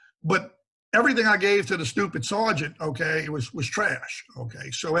but everything I gave to the stupid sergeant, okay, it was trash.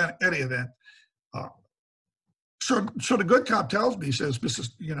 Okay, so in any event, so the good cop tells me, he says,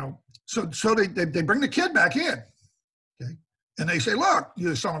 so they bring the kid back in. Okay. And they say, "Look,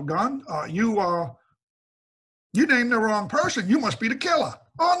 you son of a gun, you named the wrong person. You must be the killer."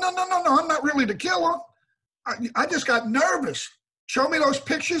 "Oh, no, I'm not really the killer. I just got nervous. Show me those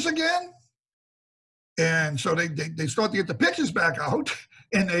pictures again." And so they start to get the pictures back out,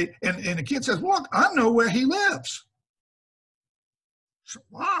 and the kid says, "Look, I know where he lives." So,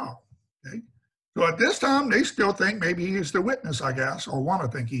 wow. Okay. So at this time, they still think maybe he's the witness, I guess, or want to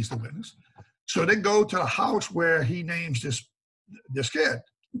think he's the witness. So they go to the house where he names this kid.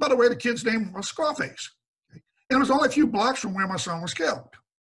 By the way, the kid's name was Scarface. Okay? And it was only a few blocks from where my son was killed.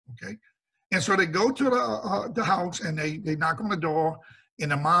 Okay, and so they go to the house and they knock on the door,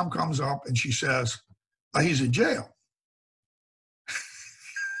 and the mom comes up and she says, "He's in jail."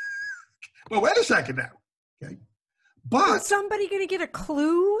 Well, wait a second now. Okay, but is somebody going to get a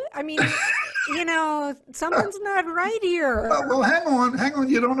clue? I mean, something's not right here. Well, hang on.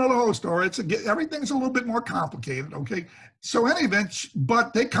 You don't know the whole story. Everything's a little bit more complicated, okay? So in any event,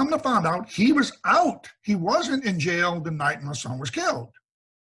 but they come to find out he was out. He wasn't in jail the night my son was killed.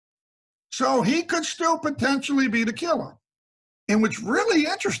 So he could still potentially be the killer. And what's really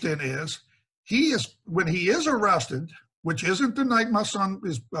interesting is when he is arrested, which isn't the night my son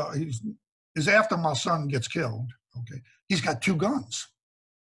is after my son gets killed, okay? He's got 2 guns.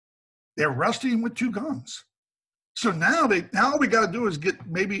 They're arresting him with 2 guns. So now all we got to do is get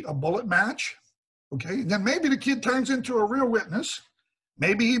maybe a bullet match, okay? And then maybe the kid turns into a real witness.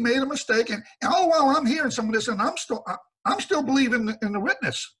 Maybe he made a mistake, and all while I'm hearing some of this, and I'm still believing in the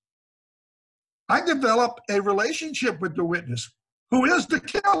witness. I develop a relationship with the witness, who is the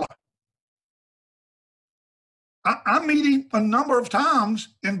killer. I'm meeting a number of times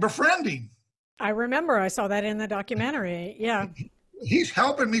and befriending. I remember I saw that in the documentary. Yeah. He's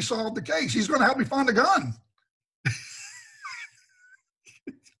helping me solve the case. He's going to help me find the gun.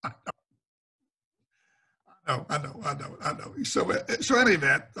 I know. So any of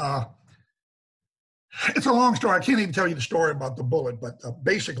that, it's a long story. I can't even tell you the story about the bullet, but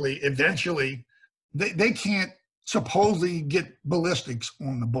basically, eventually, they can't supposedly get ballistics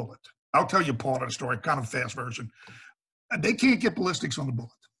on the bullet. I'll tell you part of the story, kind of fast version. They can't get ballistics on the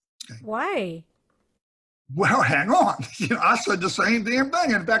bullet. Okay. Why? Well, hang on. I said the same damn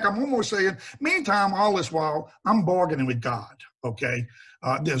thing. In fact, I'm almost saying, meantime, all this while, I'm bargaining with God, okay?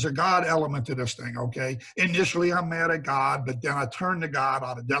 There's a God element to this thing, okay? Initially, I'm mad at God, but then I turn to God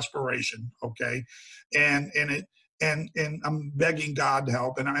out of desperation, okay? And I'm begging God to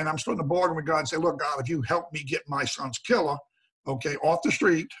help. And I'm starting to bargain with God and say, "Look, God, if you help me get my son's killer, okay, off the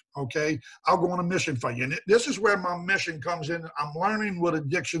street, okay, I'll go on a mission for you." And this is where my mission comes in. I'm learning what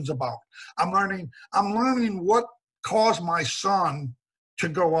addiction's about. I'm learning what caused my son to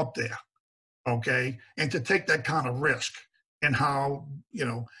go up there, okay, and to take that kind of risk, and how,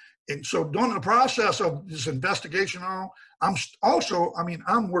 and so during the process of this investigation, also, I mean,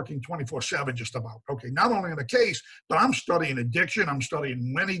 I'm working 24/7 just about, okay, not only in the case, but I'm studying addiction. I'm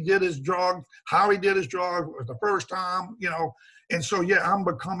studying when he did his drug, how he did his drug, the first time, you know. And so, yeah, I'm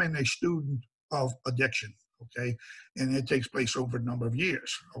becoming a student of addiction, okay? And it takes place over a number of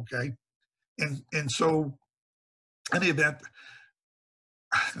years, okay? And so, any event,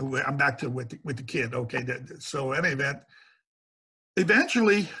 I'm back to with the kid, okay? So, any event,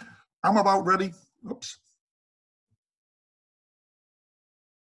 eventually, I'm about ready. Oops.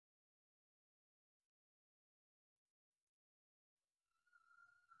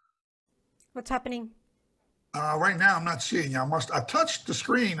 What's happening? Right now, I'm not seeing you. I touched the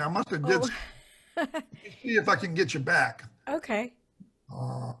screen. I must have did. See if I can get you back. Okay.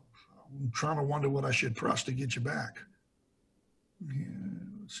 I'm trying to wonder what I should press to get you back. Yeah,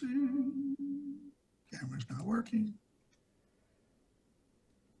 let's see. Camera's not working.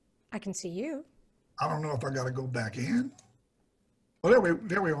 I can see you. I don't know if I got to go back in. Well,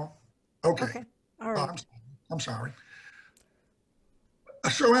 there we are. Okay. Okay. All right. I'm sorry.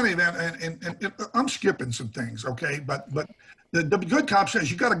 So anyway, and I'm skipping some things, okay? But the good cop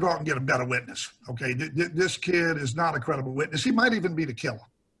says you got to go out and get a better witness, okay? This kid is not a credible witness. He might even be the killer,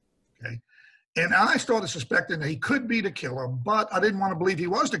 okay? And I started suspecting that he could be the killer, but I didn't want to believe he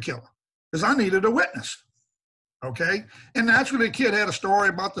was the killer because I needed a witness, okay? And naturally, the kid had a story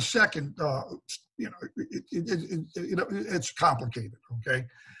about the second, it's complicated, okay?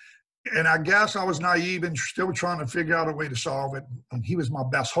 And I guess I was naive and still trying to figure out a way to solve it. And he was my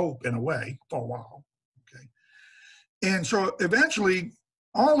best hope in a way for a while. Okay. And so eventually,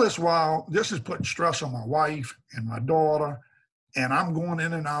 all this while, this is putting stress on my wife and my daughter. And I'm going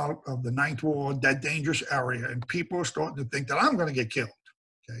in and out of the Ninth Ward, that dangerous area. And people are starting to think that I'm going to get killed.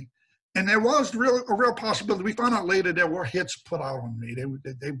 Okay. And there was a real possibility. We found out later there were hits put out on me.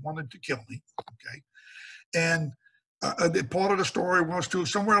 They wanted to kill me. Okay. And part of the story was too,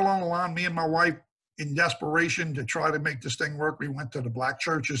 somewhere along the line, me and my wife, in desperation to try to make this thing work, we went to the black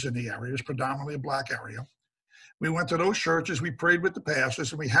churches in the area. It's predominantly a black area. We went to those churches, we prayed with the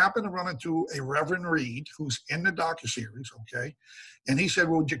pastors, and we happened to run into a Reverend Reed, who's in the docu-series, okay? And he said,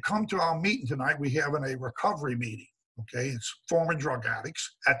 well, would you come to our meeting tonight? We're having a recovery meeting, okay? It's former drug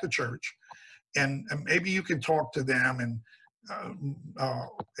addicts at the church. And maybe you can talk to them and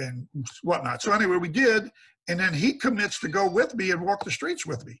whatnot. So anyway, we did. And then he commits to go with me and walk the streets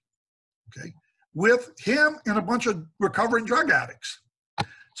with me, okay, with him and a bunch of recovering drug addicts.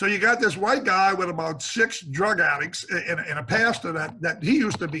 So you got this white guy with about 6 drug addicts and a pastor that he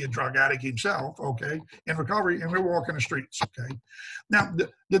used to be a drug addict himself, okay, in recovery, and we're walking the streets, okay. Now,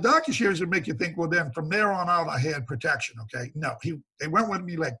 the docu-series would make you think, well, then from there on out, I had protection, okay. No, they went with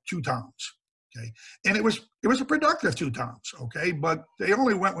me like 2 times. Okay, and it was a productive 2 times, okay, but they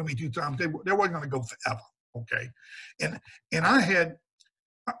only went with me 2 times. They weren't going to go forever. Okay, and I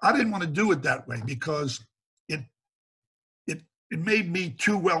didn't want to do it that way because it made me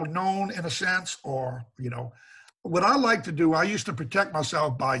too well known in a sense, or what I like to do. I used to protect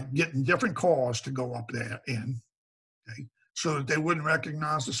myself by getting different cars to go up there in, okay, so that they wouldn't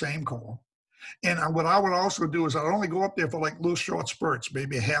recognize the same car. And what I would also do is I'd only go up there for like little short spurts,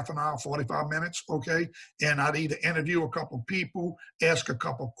 maybe a half an hour, 45 minutes, okay? And I'd either interview a couple people, ask a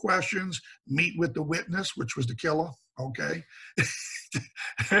couple questions, meet with the witness, which was the killer, okay?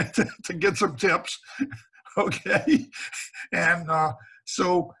 to get some tips, okay? And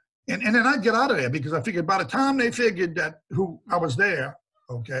and then I'd get out of there because I figured by the time they figured that who I was there,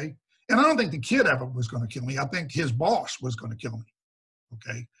 okay? And I don't think the kid ever was going to kill me. I think his boss was going to kill me,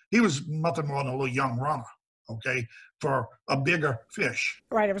 okay? He was nothing more than a little young runner, okay, for a bigger fish.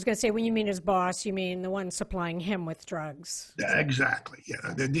 Right. I was going to say, when you mean his boss, you mean the one supplying him with drugs. Yeah, exactly.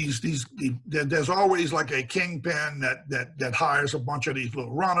 Yeah. There's always like a kingpin that hires a bunch of these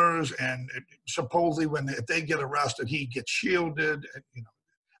little runners, and supposedly if they get arrested, he gets shielded.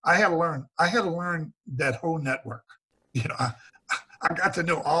 I had to learn that whole network. I got to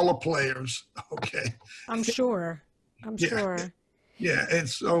know all the players. Okay. I'm sure. Yeah, and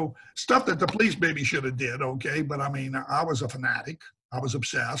so stuff that the police maybe should have did, okay? But I mean, I was a fanatic. I was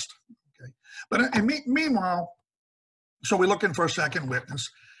obsessed, okay? But meanwhile, so we're looking for a second witness.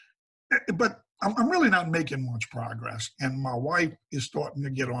 But I'm really not making much progress. And my wife is starting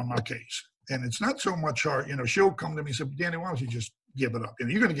to get on my case. And it's not so much her, she'll come to me and say, Danny, why don't you just give it up?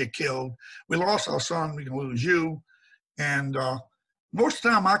 You're going to get killed. We lost our son. We can lose you. And most of the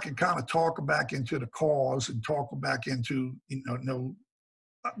time I can kind of talk back into the cause and talk back into,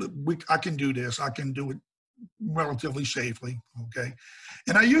 I can do this. I can do it relatively safely, okay?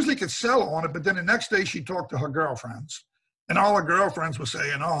 And I usually could sell on it, but then the next day she talked to her girlfriends And all the girlfriends were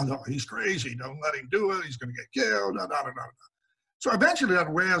saying, oh, no, he's crazy. Don't let him do it. He's going to get killed. Da, da, da, da. So eventually that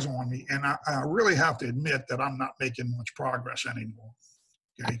wears on me, and I really have to admit that I'm not making much progress anymore,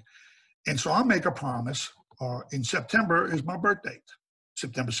 okay? And so I make a promise. In September is my birthday,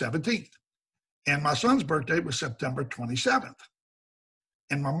 September 17th. And my son's birthday was September 27th.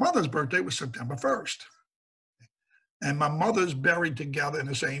 And my mother's birthday was September 1st. And my mother's buried together in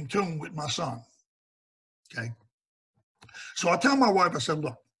the same tomb with my son, okay? So I tell my wife, I said,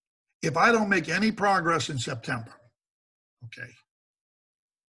 look, if I don't make any progress in September, okay,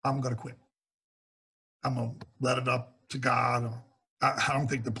 I'm going to quit. I'm going to let it up to God. I don't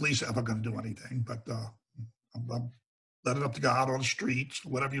think the police are ever going to do anything, but I'll let it up to God or the streets,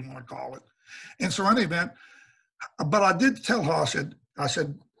 whatever you want to call it. And so in any event, but I did tell her, I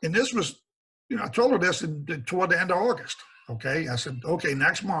said, and this was, I told her this toward the end of August, okay? I said, okay,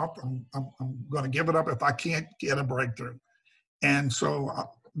 next month, I'm going to give it up if I can't get a breakthrough. And so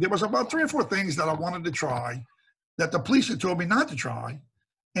there was about 3 or 4 things that I wanted to try that the police had told me not to try.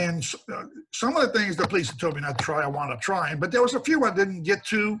 And some of the things the police had told me not to try, I wanted to try. But there was a few I didn't get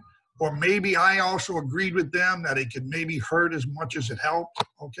to, or maybe I also agreed with them that it could maybe hurt as much as it helped,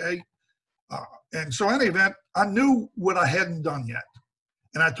 okay? And so in any event, I knew what I hadn't done yet.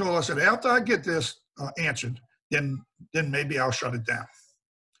 And I told her, I said, after I get this answered, then maybe I'll shut it down.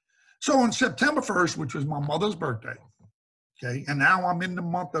 So on September 1st, which was my mother's birthday, okay, and now I'm in the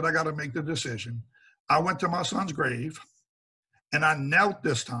month that I got to make the decision, I went to my son's grave, and I knelt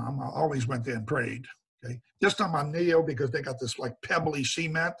this time. I always went there and prayed, okay? This time I kneel because they got this like pebbly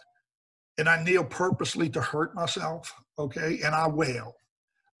cement, and I kneel purposely to hurt myself, okay? And I wail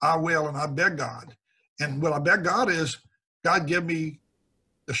and I beg God. And what I beg God is, God give me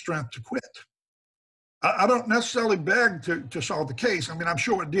the strength to quit. I don't necessarily beg to solve the case. I mean, I'm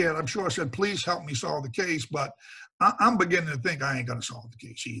sure it did. I'm sure I said, please help me solve the case, but I'm beginning to think I ain't gonna solve the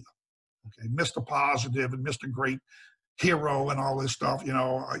case either, okay? Mr. Positive and Mr. Great Hero and all this stuff,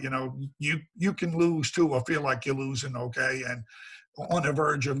 you can lose too or feel like you're losing, okay, and on the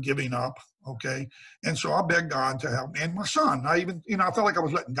verge of giving up, okay? And so I begged God to help me and my son. I felt like I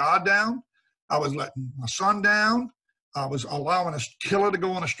was letting God down. I was letting my son down. I was allowing a killer to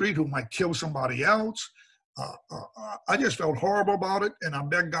go on the street who might kill somebody else. I just felt horrible about it, and I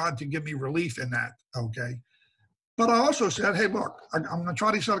begged God to give me relief in that, okay? But I also said, hey, look, I'm going to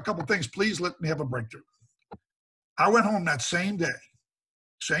try to set a couple things. Please let me have a breakthrough. I went home that same day,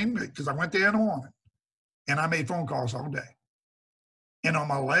 because I went there in the morning, and I made phone calls all day. And on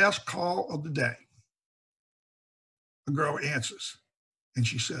my last call of the day, a girl answers, and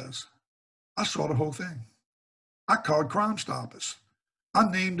she says, I saw the whole thing. I called Crime Stoppers. I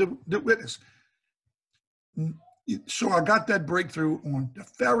named the witness. So I got that breakthrough on the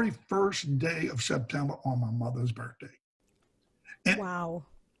very first day of September on my mother's birthday. And, wow.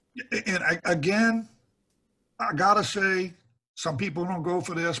 And again, I gotta say, some people don't go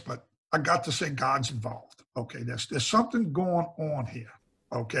for this, but I got to say God's involved. Okay, there's something going on here.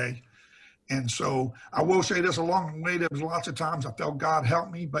 Okay, and so I will say this along the way. There was lots of times I felt God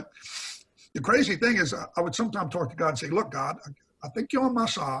help me, but the crazy thing is, I would sometimes talk to God and say, "Look, God, I think you're on my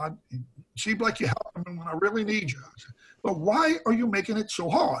side. It seems like you're helping me when I really need you. But why are you making it so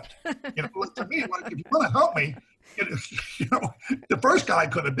hard? To me, like if you want to help me." The first guy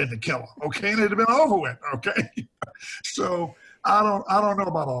could have been the killer, okay, and it'd have been over with, okay. So I don't know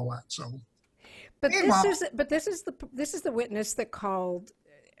about all that. So, but this is the witness that called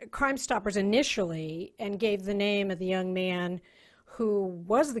Crime Stoppers initially and gave the name of the young man who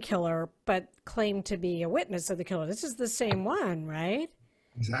was the killer, but claimed to be a witness of the killer. This is the same one, right?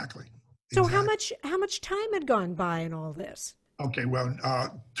 Exactly. So how much time had gone by in all this? Okay, well, I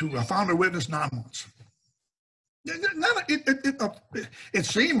found a witness 9 months. It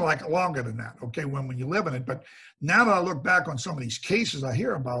seemed like longer than that, okay, when you live in it. But now that I look back on some of these cases I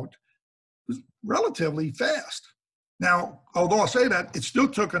hear about, it was relatively fast. Now, although I say that, it still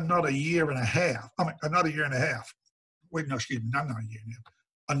took another year and a half. Wait, no, excuse me, not another year and a half.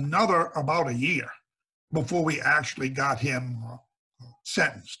 Another about a year before we actually got him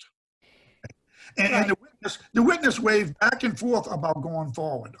sentenced. And, right. and the witness waved back and forth about going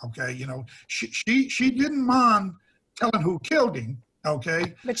forward. Okay, she didn't mind telling who killed him.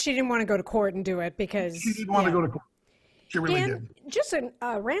 Okay, but she didn't want to go to court and do it because she didn't want to go to court. She really didn't. Just a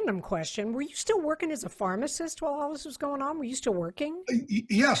random question: were you still working as a pharmacist while all this was going on? Were you still working?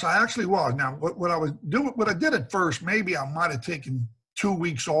 Yes, I actually was. Now, what I did at first, maybe I might have taken 2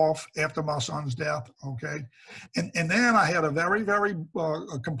 weeks off after my son's death, okay? And then I had a very, very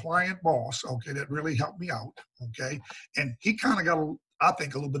compliant boss, okay, that really helped me out, okay? And he kind of got I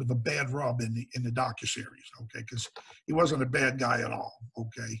think, a little bit of a bad rub in the docu-series, okay, because he wasn't a bad guy at all,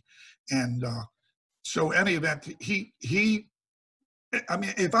 okay, and so any event, I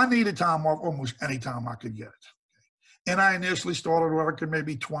mean, if I needed time off, almost any time I could get it. And I initially started working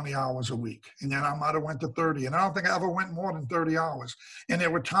maybe 20 hours a week. And then I might have went to 30. And I don't think I ever went more than 30 hours. And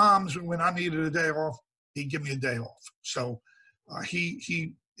there were times when I needed a day off, he'd give me a day off. So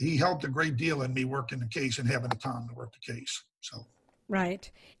he helped a great deal in me working the case and having the time to work the case. So.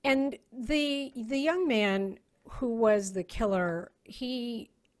 Right. And the young man who was the killer,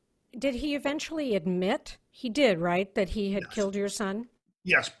 did he eventually admit? He did, right? That he had killed your son?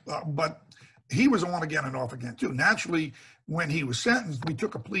 Yes, but he was on again and off again too. Naturally, when he was sentenced, we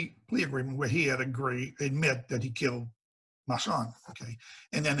took a plea agreement where he had admit that he killed my son. Okay,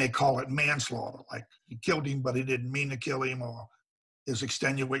 and then they call it manslaughter, like he killed him, but he didn't mean to kill him, or his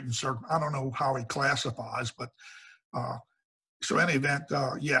extenuating I don't know how he classifies, but so in any event,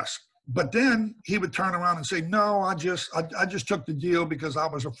 yes. But then he would turn around and say, "No, I just took the deal because I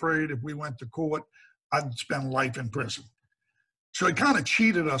was afraid if we went to court, I'd spend life in prison." So he kind of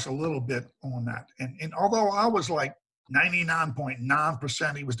cheated us a little bit on that. And although I was like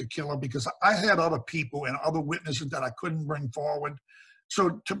 99.9% he was the killer, because I had other people and other witnesses that I couldn't bring forward.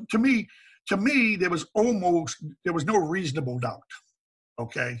 So to me, there was no reasonable doubt.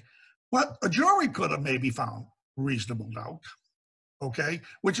 Okay. But a jury could have maybe found reasonable doubt. Okay.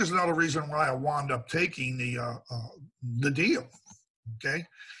 Which is another reason why I wound up taking the deal. Okay.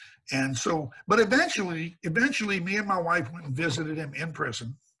 And so, but eventually, me and my wife went and visited him in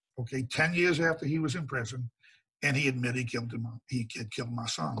prison, okay, 10 years after he was in prison, and he admitted he had killed my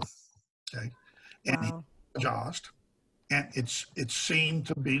son, okay? And wow. He apologized, and it seemed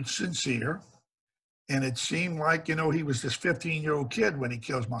to be sincere, and it seemed like, you know, he was this 15-year-old kid when he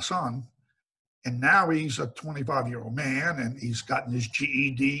kills my son, and now he's a 25-year-old man, and he's gotten his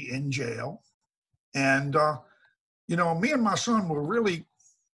GED in jail, and, you know, me and my son were really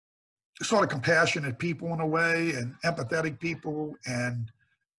sort of compassionate people in a way, and empathetic people, and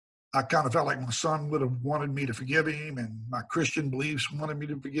I kind of felt like my son would have wanted me to forgive him, and my Christian beliefs wanted me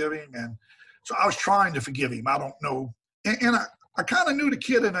to forgive him, and so I was trying to forgive him. I don't know, and I kind of knew the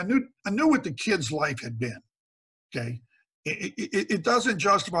kid, and I knew what the kid's life had been. Okay, it doesn't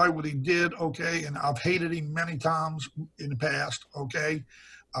justify what he did. Okay, and I've hated him many times in the past. Okay,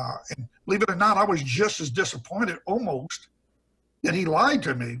 and believe it or not, I was just as disappointed almost that he lied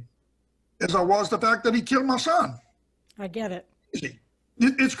to me as I was the fact that he killed my son. I get it.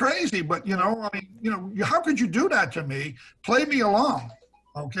 It's crazy, but you know, I mean, you know, how could you do that to me? Play me along,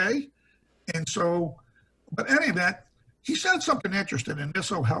 okay? And so, but any event, he said something interesting, and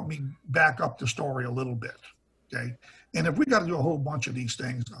this will help me back up the story a little bit, okay? And if we got to do a whole bunch of these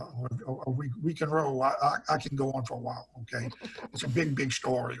things, or we can roll, I can go on for a while, okay? It's a big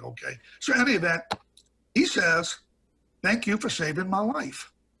story, okay? So any event, he says, "Thank you for saving my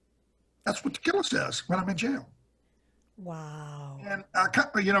life." That's what the killer says when I'm in jail. Wow. And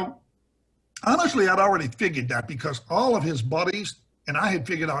you know, honestly, I'd already figured that, because all of his buddies, and I had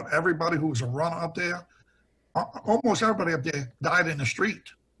figured out everybody who was a runner up there, almost everybody up there died in the street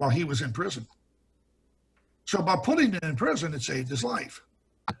while he was in prison. So by putting him in prison, it saved his life.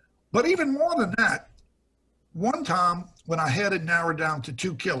 But even more than that, one time when I had it narrowed down to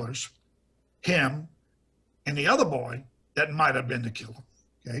two killers, him and the other boy that might have been the killer,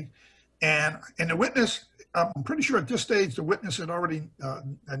 okay? And the witness, I'm pretty sure at this stage the witness had already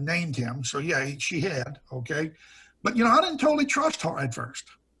named him. So yeah, she had, okay? But you know, I didn't totally trust her at first,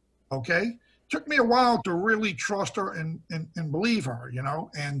 okay? Took me a while to really trust her and believe her, you know?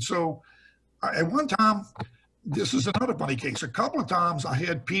 And so at one time, this is another funny case. A couple of times I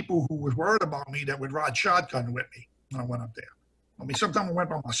had people who were worried about me that would ride shotgun with me when I went up there. I mean, sometimes I went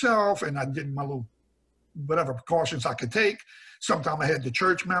by myself and I did my little whatever precautions I could take. Sometimes I had the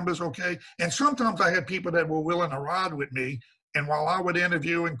church members, okay? And sometimes I had people that were willing to ride with me. And while I would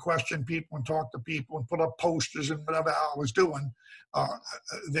interview and question people and talk to people and put up posters and whatever I was doing,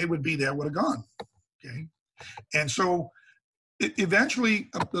 they would be there with a gun, okay? And so eventually,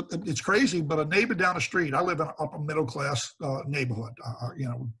 it's crazy, but a neighbor down the street, I live in an upper middle class neighborhood, you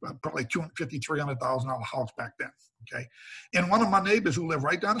know, probably $250,000, $300,000 house back then, okay? And one of my neighbors who lived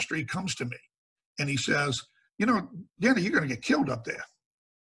right down the street comes to me and he says, "You know, Danny, you're going to get killed up there."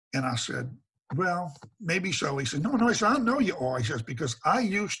 And I said, "Well, maybe so." He said, No, I said, "I know you are." He says, "Because I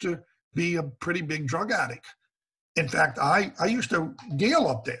used to be a pretty big drug addict. In fact, I used to deal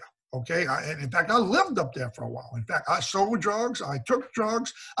up there. Okay. And in fact, I lived up there for a while. In fact, I sold drugs. I took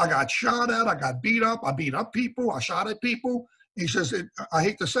drugs. I got shot at. I got beat up. I beat up people. I shot at people." He says, "I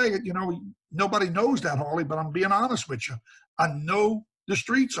hate to say it, you know, nobody knows that, Harley, but I'm being honest with you. I know the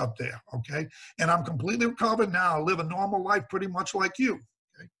streets up there, okay? And I'm completely recovered now. I live a normal life pretty much like you,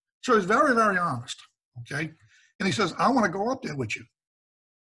 okay? So he's very, very honest, okay? And he says, I want to go up there with you.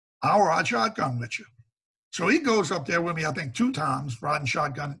 I'll ride shotgun with you. So he goes up there with me, I think 2 times, riding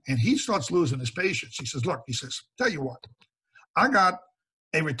shotgun, and he starts losing his patience. He says, look, he says, tell you what, I got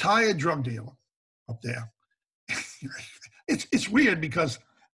a retired drug dealer up there. It's weird because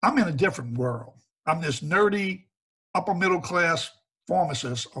I'm in a different world. I'm this nerdy, upper middle class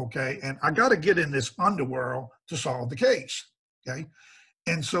pharmacist, okay? And I got to get in this underworld to solve the case, okay?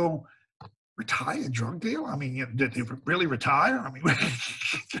 And so, retired drug dealer? I mean, did they really retire? I mean,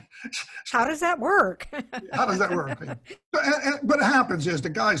 how does that work? How does that work? But what happens is the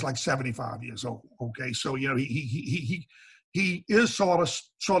guy's like 75 years old, okay? So, he is sort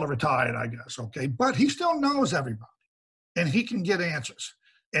of retired, I guess, okay? But he still knows everybody, and he can get answers.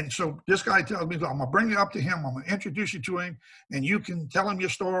 And so this guy tells me, I'm going to bring you up to him. I'm going to introduce you to him, and you can tell him your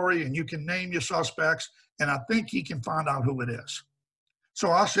story, and you can name your suspects, and I think he can find out who it is.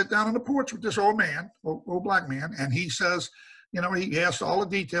 So I'll sit down on the porch with this old man, old black man, and he says, he asks all the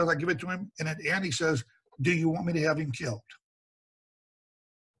details. I give it to him, and at the end he says, do you want me to have him killed?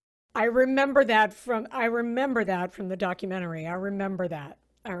 I remember that from the documentary. I remember that.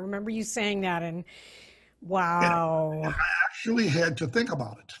 I remember you saying that, and wow. And I actually had to think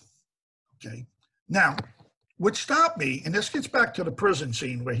about it. Okay. Now, what stopped me, and this gets back to the prison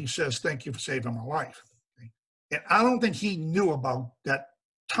scene where he says, thank you for saving my life. Okay? And I don't think he knew about that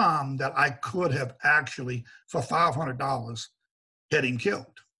time that I could have actually, for $500, had him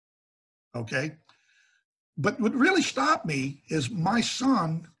killed. Okay. But what really stopped me is my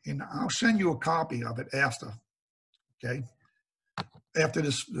son, and I'll send you a copy of it after, okay? After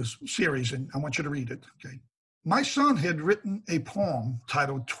this series, and I want you to read it, okay? My son had written a poem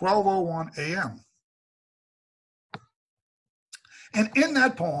titled 12:01 a.m. And in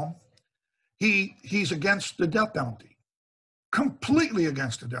that poem, he's against the death penalty, completely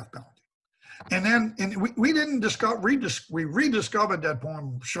against the death penalty. And then we didn't we rediscovered that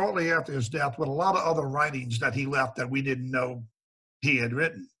poem shortly after his death with a lot of other writings that he left that we didn't know he had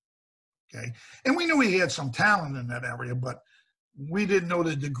written, okay? And we knew he had some talent in that area, but we didn't know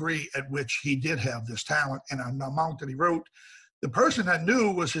the degree at which he did have this talent and the amount that he wrote. The person that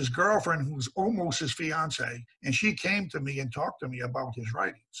knew was his girlfriend, who was almost his fiance, and she came to me and talked to me about his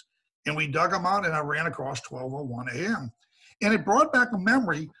writings. And we dug them out, and I ran across 12:01 a.m. And it brought back a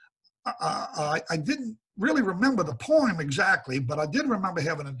memory. I didn't really remember the poem exactly, but I did remember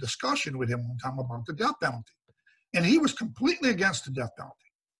having a discussion with him one time about the death penalty. And he was completely against the death penalty,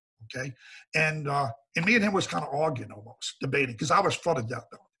 okay? And me and him was kind of arguing almost, debating, because I was for the death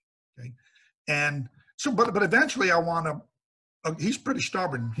penalty, okay? And so, but eventually I want to, he's pretty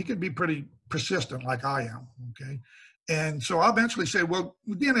stubborn. He can be pretty persistent like I am, okay? And so I eventually say, well,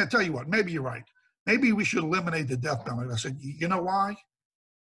 Dan, I'll tell you what, maybe you're right. Maybe we should eliminate the death penalty. I said, you know why?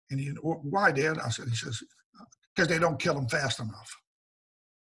 And why, Dad? I said, he says, because they don't kill them fast enough.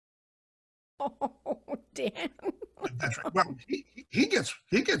 Oh, Dan. That's right. Well, he gets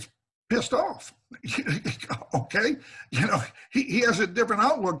pissed off. Okay, he has a different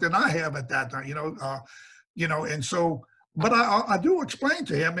outlook than I have at that time. And so, but I do explain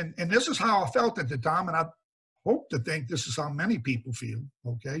to him, and this is how I felt at the time, and I hope to think this is how many people feel.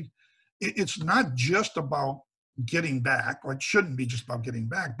 Okay, it's not just about getting back, or it shouldn't be just about getting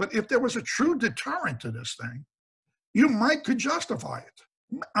back, but if there was a true deterrent to this thing, you could justify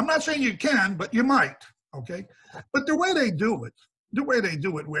it. I'm not saying you can, but you might, okay? But the way they do it,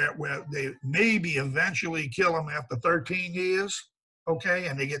 where they maybe eventually kill them after 13 years, okay,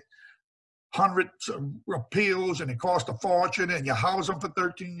 and they get hundreds of appeals, and it costs a fortune, and you house them for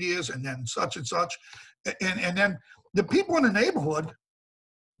 13 years, and then such and such, and then the people in the neighborhood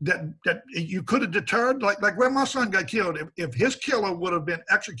that you could have deterred, like when my son got killed, if his killer would have been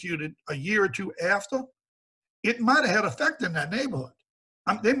executed a year or two after, it might have had effect in that neighborhood.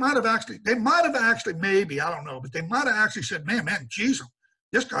 They might have actually, maybe, I don't know, but they might have actually said, man, geez,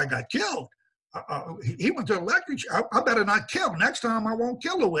 this guy got killed. He went to electric. I better not kill. Next time I won't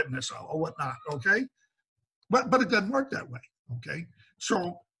kill a witness or whatnot, okay? But it doesn't work that way, okay?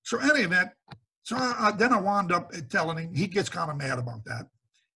 So any event, then I wound up telling him, he gets kind of mad about that.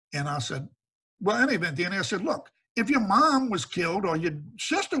 And I said, well, any event, Danny, I said, look, if your mom was killed or your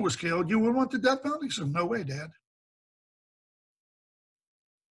sister was killed, you would want the death penalty? He said, no way, Dad.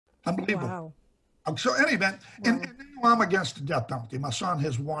 Unbelievable. Wow. So any event, and now I'm against the death penalty. My son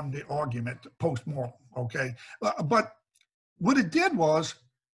has won the argument post-mortem, okay? But what it did was,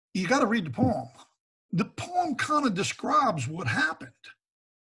 you got to read the poem. The poem kind of describes what happened.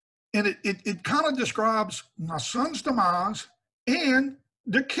 And it kind of describes my son's demise and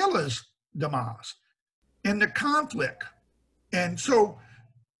the killer's demise and the conflict. And so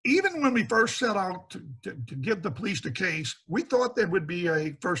even when we first set out to give the police the case, we thought there would be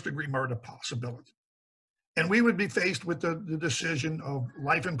a first-degree murder possibility. And we would be faced with the decision of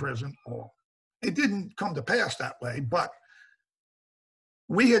life in prison, or it didn't come to pass that way, but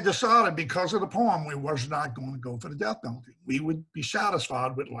we had decided because of the poem, we was not going to go for the death penalty. We would be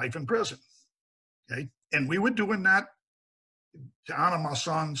satisfied with life in prison, okay? And we were doing that to honor my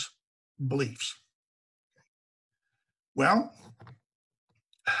son's beliefs. Well,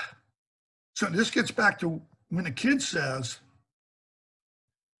 so this gets back to when the kid says,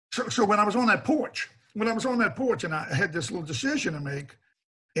 so when I was on that porch, and I had this little decision to make,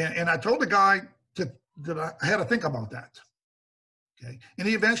 and I told the guy that I had to think about that. Okay. And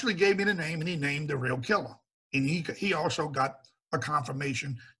he eventually gave me the name, and he named the real killer. And he also got a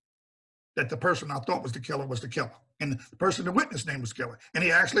confirmation that the person I thought was the killer was the killer. And the person the witness name was the killer. And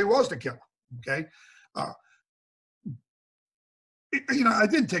he actually was the killer. Okay.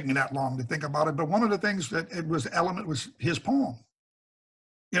 It didn't take me that long to think about it, but one of the things that it was the element was his poem.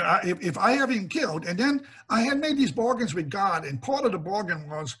 If I have him killed, and then I had made these bargains with God, and part of the bargain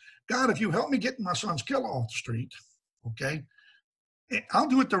was, God, if you help me get my son's killer off the street, okay, I'll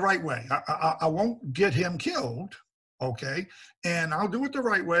do it the right way. I won't get him killed, okay, and I'll do it the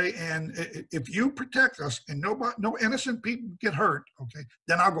right way. And if you protect us and no innocent people get hurt, okay,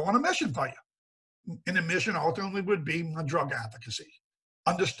 then I'll go on a mission for you. And the mission ultimately would be my drug advocacy,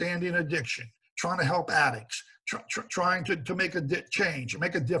 understanding addiction, trying to help addicts, trying to make a change,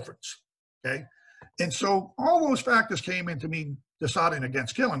 make a difference, okay? And so all those factors came into me deciding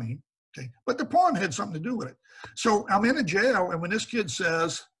against killing him, okay? But the poem had something to do with it. So I'm in a jail, and when this kid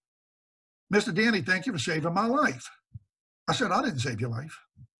says, Mr. Danny, thank you for saving my life. I said, I didn't save your life.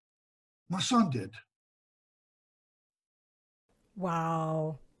 My son did.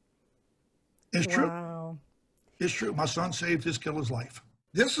 Wow. It's true. Wow. It's true. My son saved his killer's life.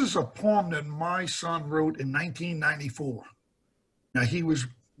 This is a poem that my son wrote in 1994. Now, he was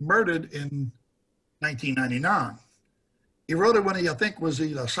murdered in 1999. He wrote it when he, I think, was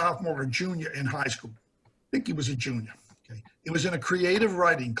either a sophomore or junior in high school. I think he was a junior. Okay. It was in a creative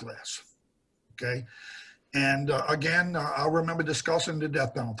writing class. Okay. And again, I remember discussing the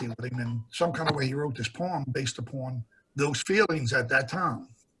death penalty with him, and some kind of way he wrote this poem based upon those feelings at that time.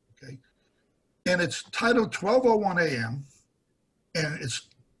 Okay. And it's titled 12:01 a.m. And it's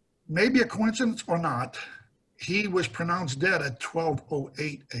maybe a coincidence or not, he was pronounced dead at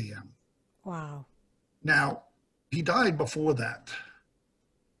 12:08 a.m. Wow. Now, he died before that.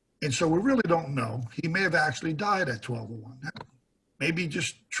 And so we really don't know. He may have actually died at 12:01. Maybe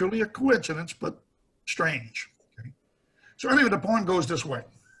just truly a coincidence, but strange. Okay? So anyway, the poem goes this way.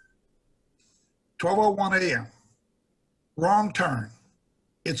 12:01 a.m. Wrong turn.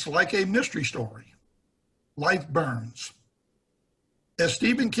 It's like a mystery story. Life burns. As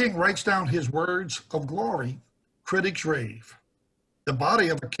Stephen King writes down his words of glory, critics rave. The body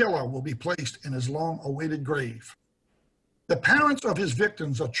of a killer will be placed in his long-awaited grave. The parents of his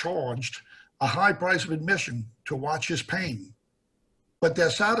victims are charged a high price of admission to watch his pain, but their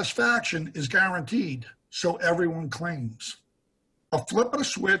satisfaction is guaranteed, so everyone claims. A flip of the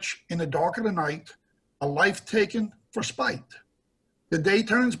switch in the dark of the night, a life taken for spite. The day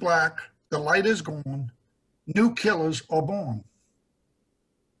turns black, the light is gone, new killers are born.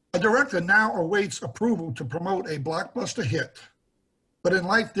 A director now awaits approval to promote a blockbuster hit, but in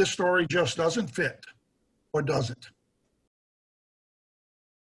life this story just doesn't fit, or does it?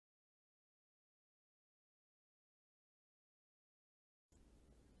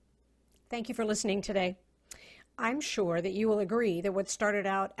 Thank you for listening today. I'm sure that you will agree that what started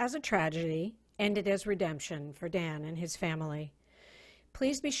out as a tragedy ended as redemption for Dan and his family.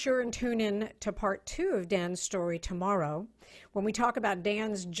 Please be sure and tune in to part 2 of Dan's story tomorrow when we talk about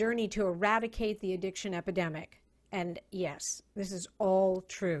Dan's journey to eradicate the addiction epidemic. And yes, this is all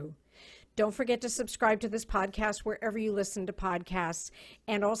true. Don't forget to subscribe to this podcast wherever you listen to podcasts,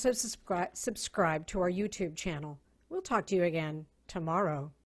 and also subscribe to our YouTube channel. We'll talk to you again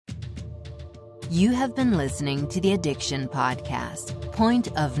tomorrow. You have been listening to the Addiction Podcast, Point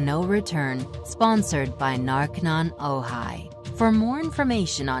of No Return, sponsored by Narconon Ojai. For more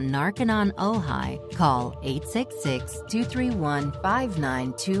information on Narconon Ojai, call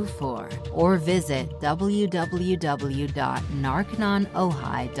 866-231-5924 or visit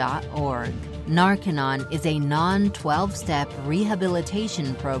www.narcononojai.org. Narconon is a non-12-step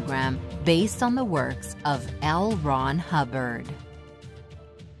rehabilitation program based on the works of L. Ron Hubbard.